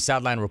TNT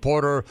sideline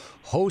reporter,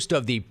 host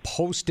of the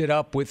Posted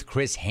Up with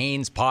Chris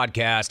Haynes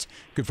podcast.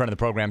 Good friend of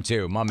the program,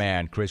 too. My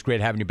man, Chris,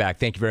 great having you back.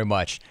 Thank you very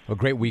much. Have a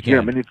great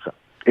weekend. Yeah,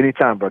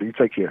 anytime, brother. You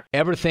take care.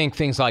 Ever think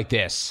things like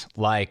this,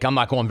 like I'm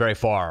not going very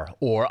far,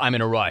 or I'm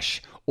in a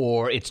rush,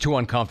 or it's too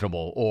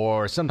uncomfortable,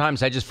 or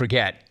sometimes I just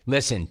forget?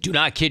 Listen, do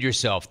not kid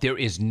yourself. There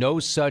is no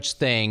such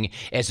thing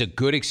as a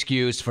good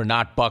excuse for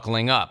not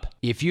buckling up.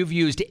 If you've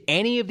used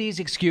any of these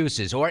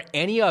excuses or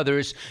any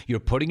others, you're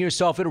putting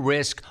yourself at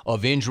risk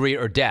of injury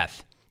or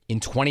death. In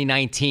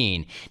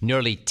 2019,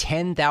 nearly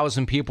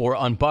 10,000 people were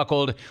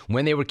unbuckled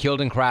when they were killed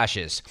in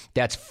crashes.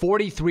 That's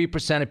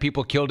 43% of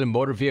people killed in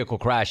motor vehicle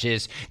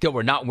crashes that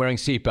were not wearing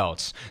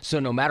seatbelts. So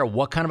no matter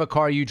what kind of a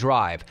car you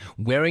drive,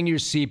 wearing your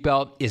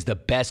seatbelt is the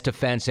best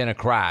defense in a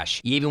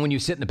crash. Even when you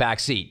sit in the back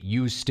seat,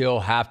 you still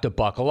have to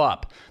buckle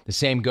up. The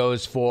same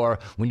goes for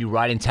when you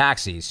ride in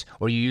taxis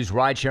or you use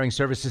ride-sharing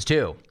services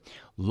too.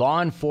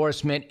 Law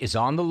enforcement is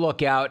on the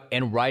lookout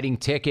and writing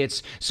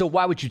tickets, so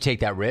why would you take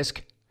that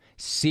risk?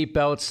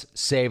 Seatbelts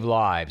save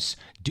lives.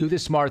 Do the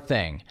smart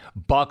thing.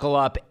 Buckle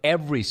up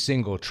every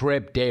single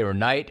trip, day or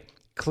night.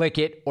 Click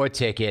it or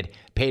ticket.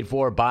 Paid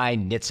for by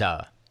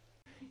NHTSA.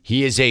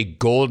 He is a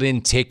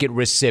golden ticket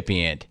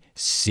recipient,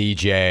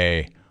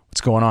 CJ. What's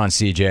going on,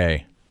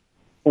 CJ?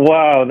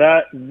 Wow,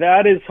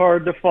 that is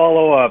hard to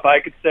follow up.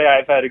 I could say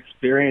I've had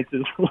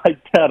experiences like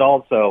that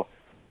also.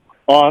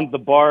 On the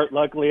BART,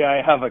 luckily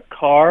I have a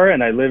car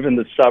and I live in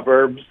the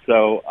suburbs,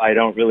 so I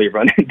don't really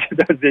run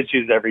into those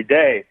issues every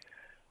day.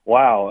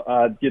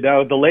 Wow. You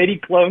know, the lady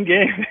clone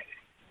game,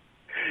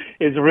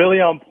 is really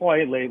on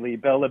point lately.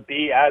 Bella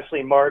B,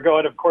 Ashley, Margot,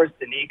 and of course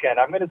Danica. And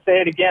I'm going to say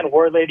it again,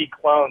 War Lady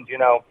clones,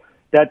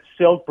 that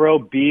Silk Bro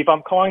beef,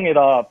 I'm calling it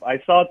off.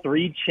 I saw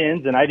 3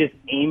 chins, and I just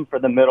aimed for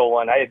the middle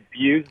one. I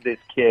abused this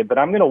kid, but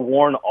I'm going to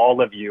warn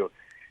all of you.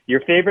 Your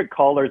favorite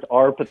callers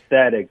are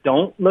pathetic.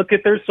 Don't look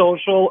at their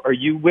social, or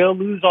you will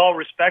lose all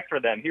respect for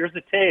them. Here's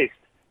the taste.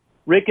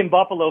 Rick in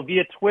Buffalo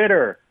via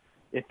Twitter.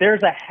 If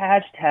there's a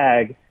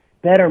hashtag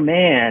better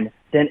man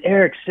than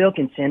Eric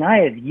Silkinson, I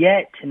have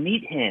yet to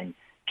meet him.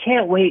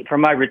 Can't wait for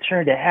my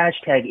return to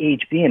hashtag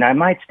HB, and I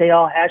might stay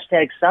all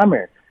hashtag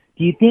summer.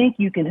 Do you think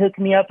you can hook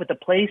me up with a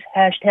place,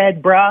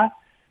 hashtag brah?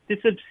 This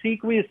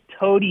obsequious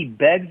toady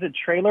begs a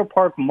trailer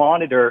park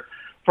monitor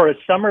for a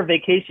summer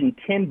vacation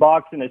tin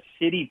box in a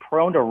city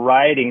prone to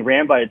rioting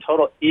ran by a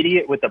total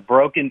idiot with a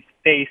broken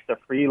face to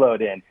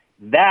freeload in.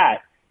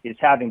 That is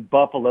having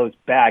Buffalo's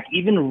back.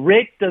 Even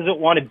Rick doesn't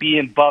want to be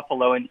in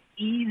Buffalo. And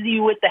easy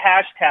with the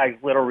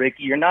hashtags, little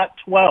Ricky. You're not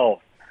 12.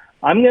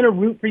 I'm going to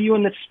root for you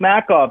in the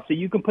smack off so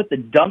you can put the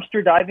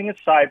dumpster diving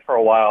aside for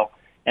a while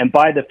and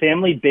buy the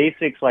family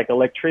basics like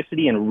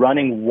electricity and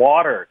running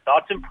water.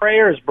 Thoughts and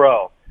prayers,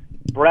 bro.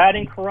 Brad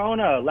in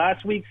Corona.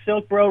 Last week,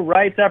 Silk Bro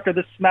writes after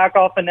the smack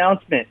off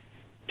announcement,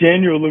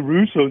 Daniel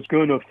LaRusso's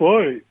going to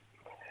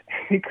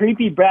fight.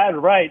 Creepy Brad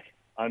writes,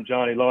 I'm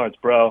Johnny Lawrence,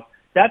 bro.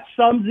 That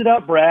sums it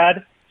up,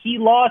 Brad. He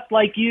lost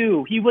like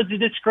you. He was a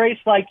disgrace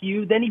like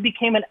you. Then he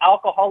became an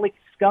alcoholic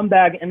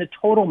scumbag and a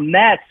total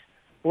mess,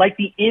 like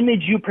the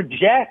image you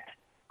project.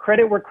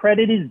 Credit where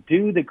credit is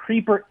due. The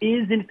Creeper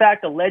is, in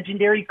fact, a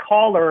legendary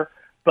caller,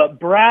 but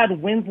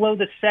Brad Winslow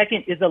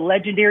II is a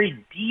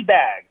legendary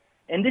D-bag.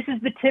 And this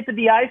is the tip of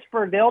the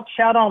iceberg. They all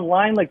chat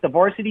online like the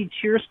varsity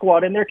cheer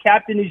squad, and their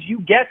captain is, you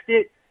guessed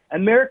it,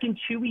 American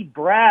Chewy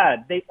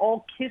Brad. They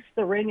all kiss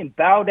the ring and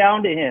bow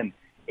down to him.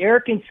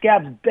 Eric and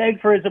Scabs beg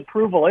for his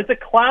approval. It's a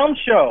clown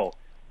show.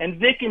 And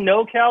Vic and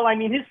NoCal, I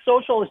mean, his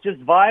social is just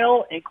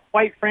vile and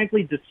quite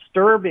frankly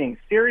disturbing.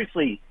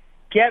 Seriously,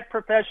 get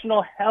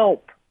professional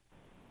help.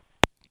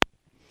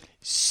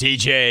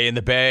 CJ in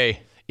the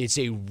Bay. It's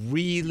a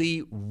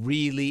really,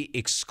 really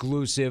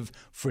exclusive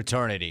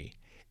fraternity.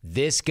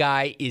 This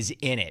guy is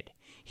in it.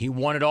 He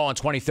won it all in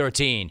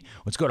 2013.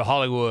 Let's go to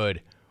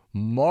Hollywood.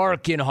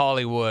 Mark in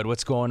Hollywood.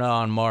 What's going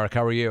on, Mark?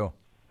 How are you?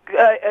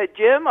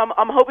 Jim,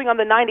 I'm hoping I'm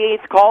the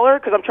 98th caller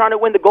because I'm trying to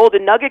win the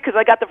Golden Nugget because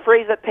I got the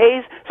phrase that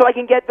pays so I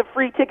can get the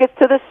free tickets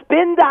to the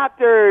Spin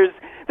Doctors.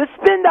 The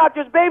Spin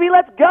Doctors, baby,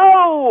 let's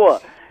go!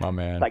 My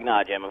man. It's like,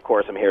 nah, Jim, of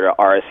course I'm here to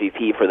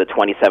RSVP for the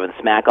 27th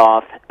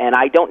Smack-Off, and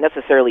I don't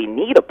necessarily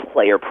need a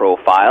player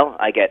profile.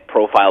 I get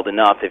profiled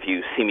enough if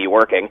you see me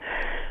working.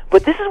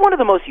 But this is one of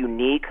the most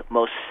unique,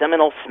 most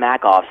seminal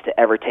Smack-Offs to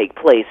ever take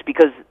place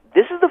because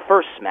this is the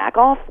first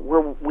Smack-Off where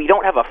we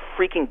don't have a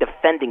freaking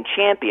defending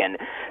champion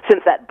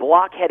since that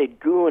block-headed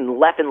goon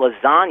Leffen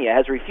Lasagna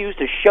has refused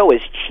to show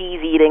his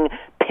cheese-eating,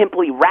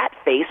 pimply rat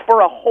face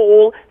for a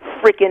whole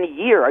freaking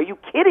year. Are you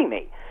kidding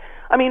me?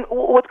 I mean,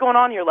 what's going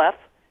on here, Leff?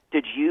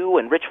 Did you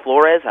and Rich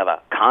Flores have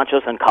a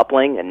conscious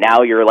uncoupling, and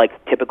now you're like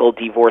typical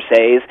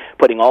divorcees,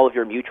 putting all of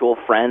your mutual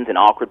friends in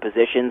awkward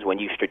positions when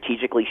you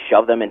strategically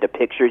shove them into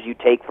pictures you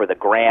take for the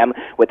gram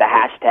with the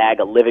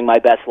hashtag living my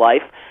best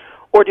life?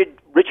 Or did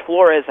Rich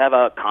Flores have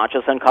a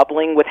conscious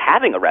uncoupling with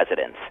having a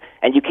residence,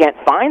 and you can't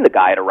find the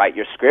guy to write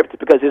your script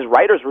because his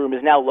writer's room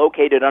is now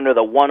located under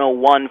the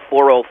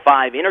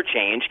 101-405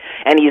 interchange,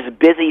 and he's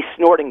busy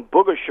snorting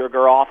booger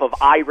sugar off of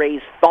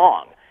Iray's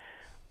thong?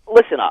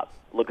 Listen up,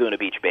 Laguna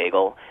Beach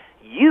Bagel.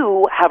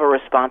 You have a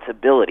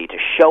responsibility to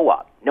show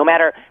up, no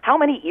matter how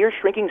many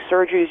ear-shrinking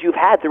surgeries you've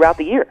had throughout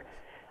the year.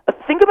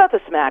 Think about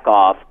the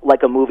Smack-Off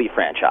like a movie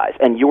franchise,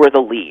 and you were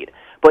the lead.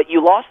 But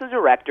you lost the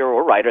director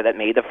or writer that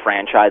made the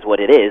franchise what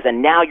it is,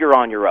 and now you're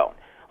on your own.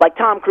 Like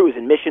Tom Cruise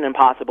in Mission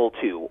Impossible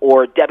 2,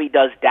 or Debbie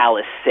Does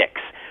Dallas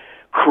 6.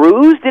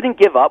 Cruise didn't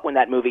give up when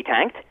that movie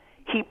tanked.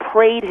 He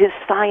prayed his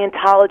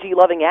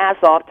Scientology-loving ass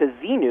off to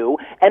Xenu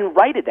and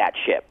righted that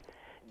ship.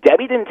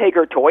 Debbie didn't take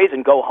her toys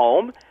and go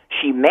home.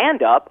 She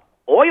manned up,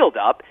 oiled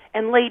up,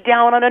 and laid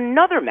down on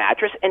another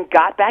mattress and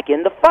got back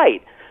in the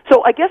fight.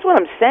 So I guess what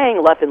I'm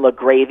saying, Leffen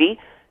LaGravy,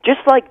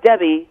 just like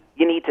Debbie,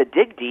 you need to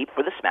dig deep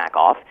for the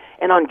Smack-Off,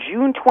 and on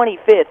June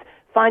 25th,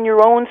 find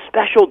your own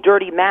special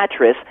dirty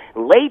mattress,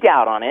 lay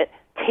down on it,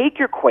 take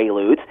your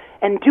Quaaludes,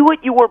 and do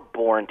what you were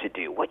born to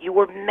do, what you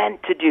were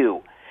meant to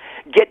do.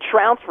 Get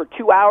trounced for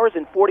 2 hours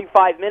and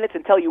 45 minutes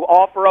until you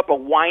offer up a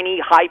whiny,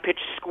 high-pitched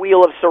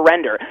squeal of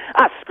surrender.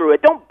 Screw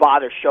it. Don't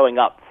bother showing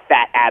up,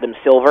 fat Adam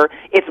Silver.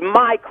 It's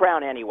my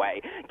crown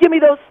anyway. Give me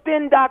those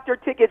Spin Doctor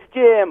tickets,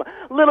 Jim.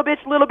 Little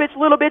bitch,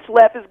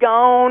 Leff is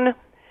gone.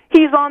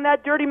 He's on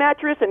that dirty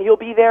mattress, and he'll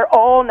be there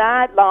all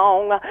night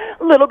long.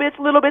 Little bitch,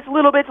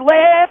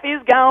 Leff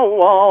is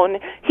gone.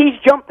 He's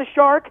jumped the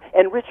shark,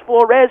 and Rich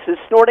Flores is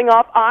snorting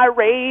off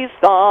Iray's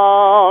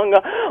song.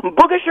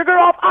 Booger sugar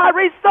off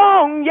Iray's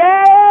song,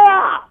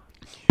 yeah!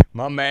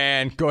 My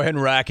man, go ahead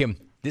and rack him.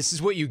 This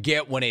is what you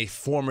get when a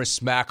former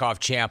Smack-Off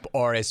champ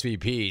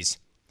RSVPs.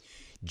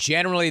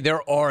 Generally,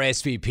 their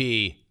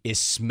RSVP is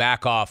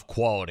Smack-Off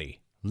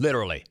quality.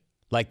 Literally.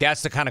 Like,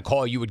 that's the kind of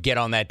call you would get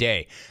on that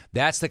day.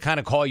 That's the kind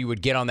of call you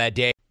would get on that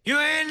day. You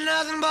ain't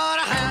nothing but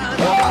a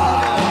hound.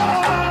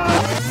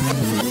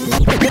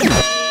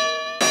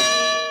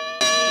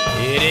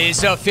 It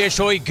is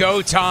officially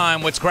go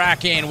time. What's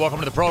cracking? Welcome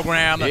to the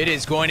program. It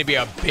is going to be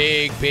a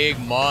big, big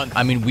month.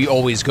 I mean, we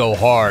always go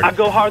hard. I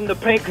go hard in the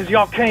paint because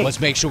y'all can't. Let's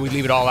make sure we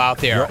leave it all out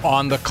there. You're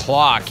on the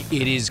clock.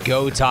 It is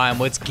go time.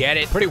 Let's get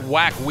it. Pretty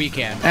whack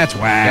weekend. That's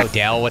whack. Yo,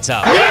 Dell, what's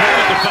up? The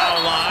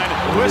foul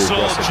line. Whistle.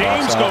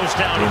 James goes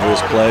down to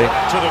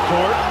the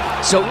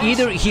court. So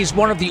either he's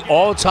one of the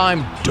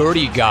all-time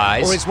dirty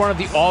guys, or he's one of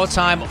the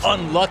all-time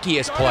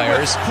unluckiest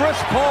players. Chris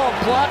Paul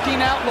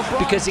blocking out LeBron.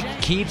 Because it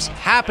keeps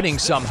happening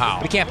somehow.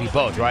 But it can't be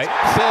both, right?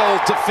 Phil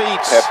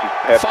defeats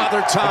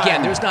Father Time.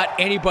 Again, there's not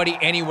anybody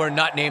anywhere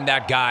not named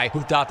that guy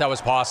who thought that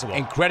was possible.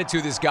 And credit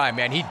to this guy,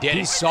 man. He did.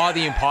 He saw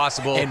the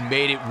impossible and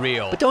made it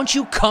real. But don't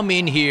you come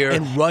in here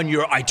and run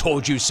your I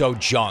told you so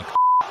junk.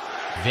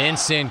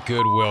 Vincent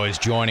Goodwill is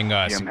joining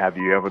us. Jim, have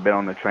you ever been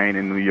on the train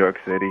in New York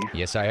City?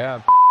 Yes, I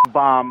have.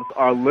 Bombs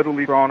are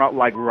literally thrown out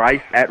like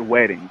rice at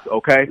weddings,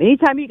 okay?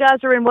 Anytime you guys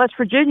are in West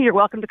Virginia, you're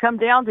welcome to come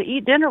down to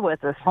eat dinner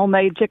with us.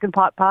 Homemade chicken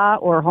pot pie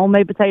or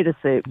homemade potato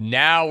soup.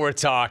 Now we're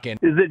talking.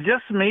 Is it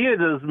just me or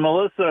does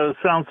Melissa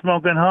sound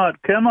smoking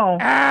hot? Come on.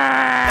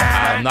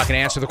 I'm not going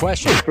to answer the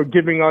question. For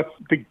giving us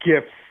the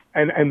gifts.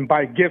 And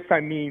by gifts,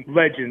 I mean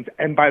legends.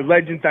 And by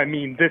legends, I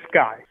mean this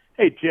guy.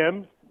 Hey,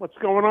 Jim. What's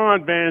going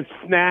on, man?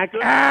 Snack?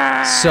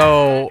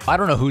 So, I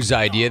don't know whose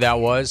idea that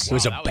was. It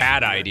was a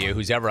bad idea,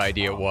 whose ever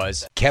idea it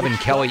was. Kevin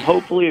Kelly.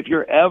 Hopefully, if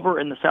you're ever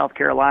in the South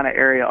Carolina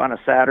area on a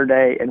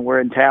Saturday and we're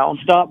in town,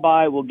 stop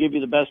by. We'll give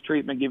you the best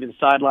treatment, give you the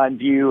sideline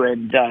view,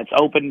 and it's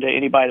open to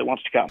anybody that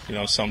wants to come. You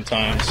know,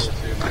 sometimes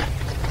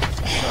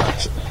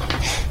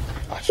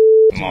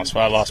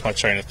I lost my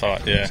train of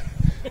thought, yeah.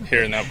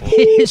 Hearing that voice.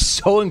 It is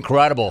so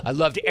incredible. I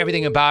loved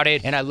everything about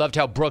it, and I loved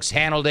how Brooks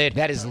handled it.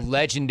 That is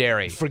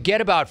legendary.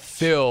 Forget about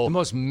Phil. The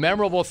most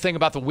memorable thing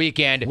about the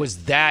weekend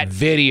was that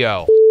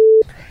video.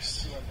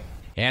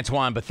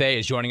 Antoine Bethea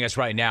is joining us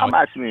right now. I'm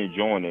actually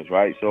enjoying this,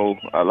 right? So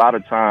a lot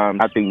of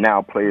times, I think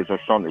now players are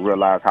starting to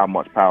realize how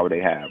much power they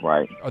have,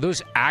 right? Are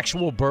those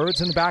actual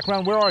birds in the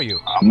background? Where are you?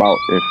 I'm out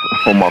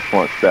on my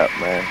front step,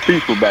 man.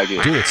 Peaceful back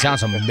here. Dude, it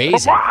sounds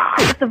amazing.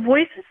 The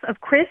voices of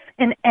Chris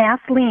and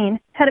Athleen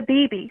had a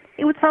baby.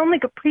 It would sound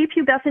like a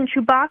prepubescent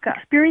Chewbacca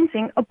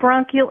experiencing a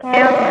bronchial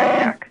asthma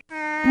attack.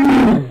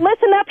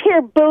 Listen up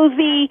here,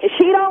 Boozy. If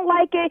she don't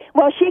like it,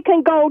 well, she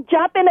can go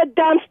jump in a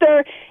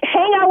dumpster,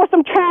 hang out with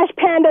some trash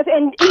pandas,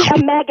 and eat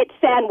a maggot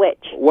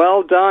sandwich.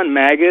 Well done,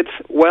 maggots.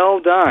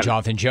 Well done.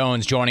 Jonathan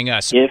Jones joining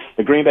us. If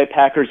the Green Bay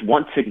Packers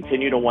want to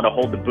continue to want to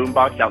hold the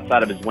boombox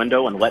outside of his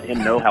window and let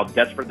him know how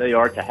desperate they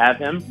are to have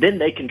him, then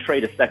they can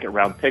trade a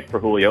second-round pick for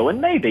Julio,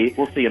 and maybe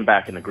we'll see him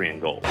back in the green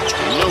and gold.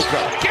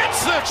 Luka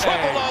gets the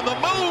triple on the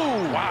move.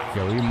 Wow.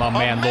 Yo, even my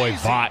man Lloyd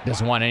Vaught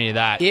doesn't want any of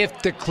that.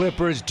 If the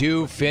Clippers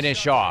do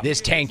finish off this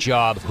tank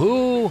job,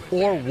 who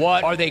or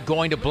what are they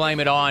going to blame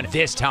it on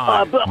this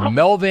time?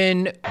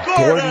 Melvin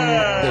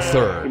Gordon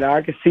III. You know,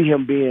 I can see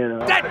him being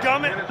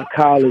a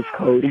college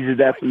coach. He's just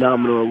that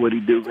phenomenal at what he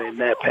do, man.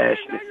 That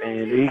passionate,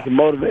 man. He can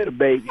motivate a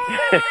baby.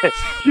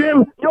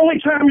 Jim, the only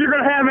time you're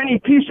going to have any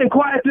peace and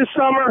quiet this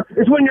summer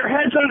is when your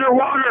head's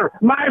underwater.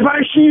 My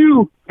advice to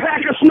you,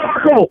 pack a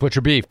snorkel.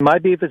 Butcher beef. My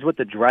beef is with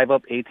the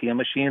drive-up ATM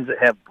machines that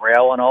have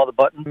Braille on all the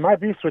buttons. My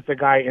beef's with the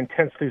guy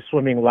intensely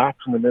swimming laps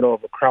in the middle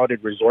of a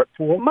crowded resort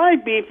pool. My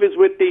beef is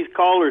with these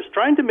callers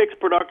trying to mix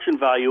production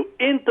value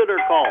into their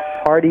call.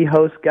 Party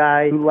host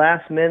guy who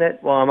last minute,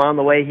 while I'm on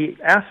the way, he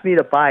asked me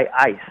to buy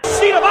ice.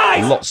 Sheet of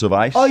ice! Lots of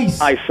ice.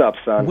 Ice up,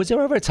 son. Was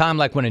there ever a time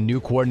like when a new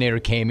coordinator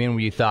came in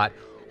where you thought,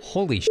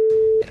 holy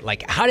shit,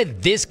 like how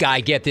did this guy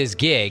get this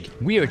gig?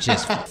 We are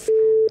just...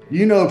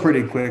 You know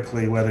pretty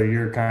quickly whether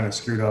you're kind of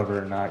screwed over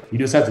or not. You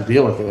just have to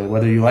deal with it,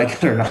 whether you like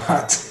it or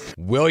not.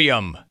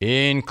 William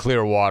in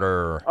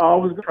Clearwater. I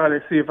was trying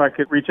to see if I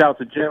could reach out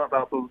to Jim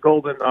about those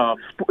golden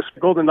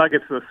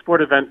Nuggets, the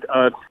sport events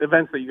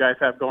that you guys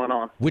have going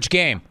on. Which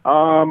game?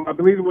 I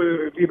believe it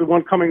would be the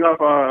one coming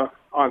up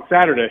on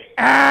Saturday.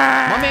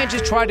 My man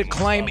just tried to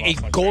claim a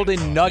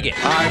golden nugget.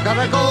 I got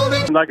a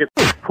golden nugget.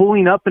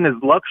 Pulling up in his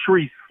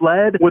luxury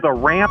sled with a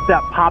ramp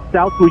that pops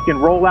out so he can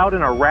roll out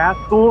in a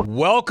rascal.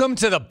 Welcome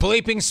to the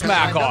bleeping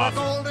smack off.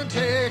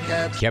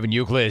 Kevin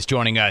Euclid is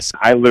joining us.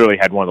 I literally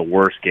had one of the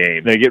worst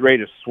games. They get ready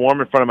to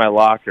swarm in front of my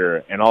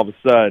locker, and all of a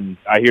sudden,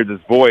 I hear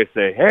this voice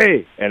say,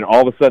 "Hey!" And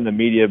all of a sudden, the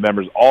media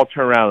members all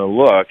turn around and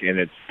look, and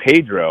it's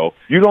Pedro.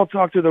 "You don't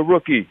talk to the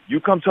rookie. You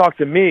come talk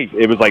to me."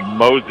 It was like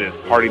Moses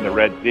parting the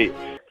Red Sea.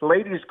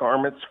 Ladies'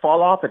 garments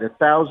fall off at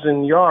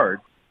 1,000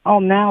 yards. Oh,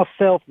 now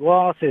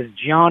self-gloss is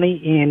Johnny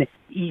in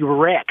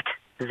Erect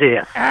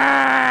This.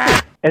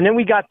 And then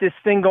we got this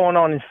thing going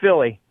on in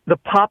Philly, the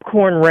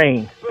popcorn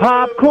rain.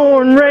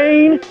 Popcorn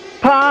rain,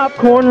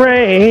 popcorn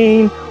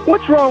rain.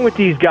 What's wrong with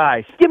these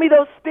guys? Give me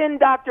those Spin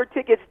Doctor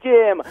tickets,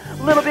 Jim.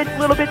 Little bit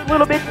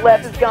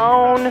left is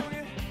gone.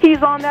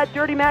 He's on that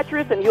dirty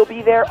mattress, and he'll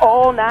be there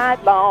all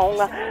night long.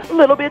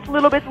 Little bits,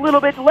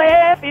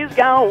 left is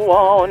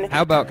gone.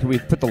 How about, can we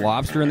put the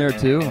lobster in there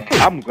too?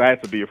 I'm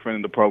glad to be a friend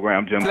of the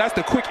program, Jim. That's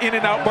the quick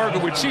In-N-Out burger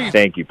with cheese.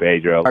 Thank you,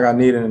 Pedro. I got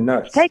need in the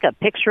nuts. Take a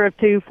picture of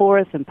two for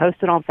us and post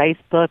it on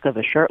Facebook of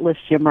a shirtless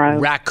Jim Rome.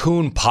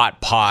 Raccoon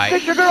pot pie.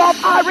 Picture girl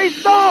off Ivory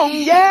Stone,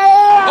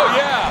 yeah! Oh,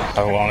 yeah!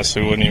 I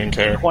honestly wouldn't even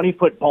care.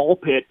 20-foot ball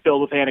pit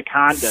filled with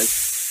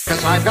anacondas.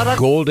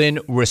 Golden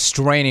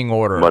restraining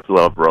order. Much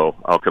love, bro.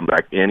 I'll come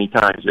back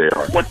anytime,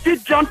 JR. What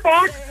did John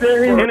Fox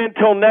say? And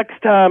until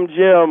next time,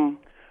 Jim.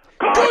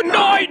 Good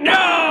night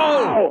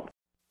now!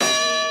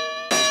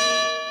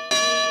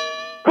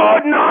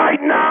 Good night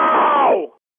now!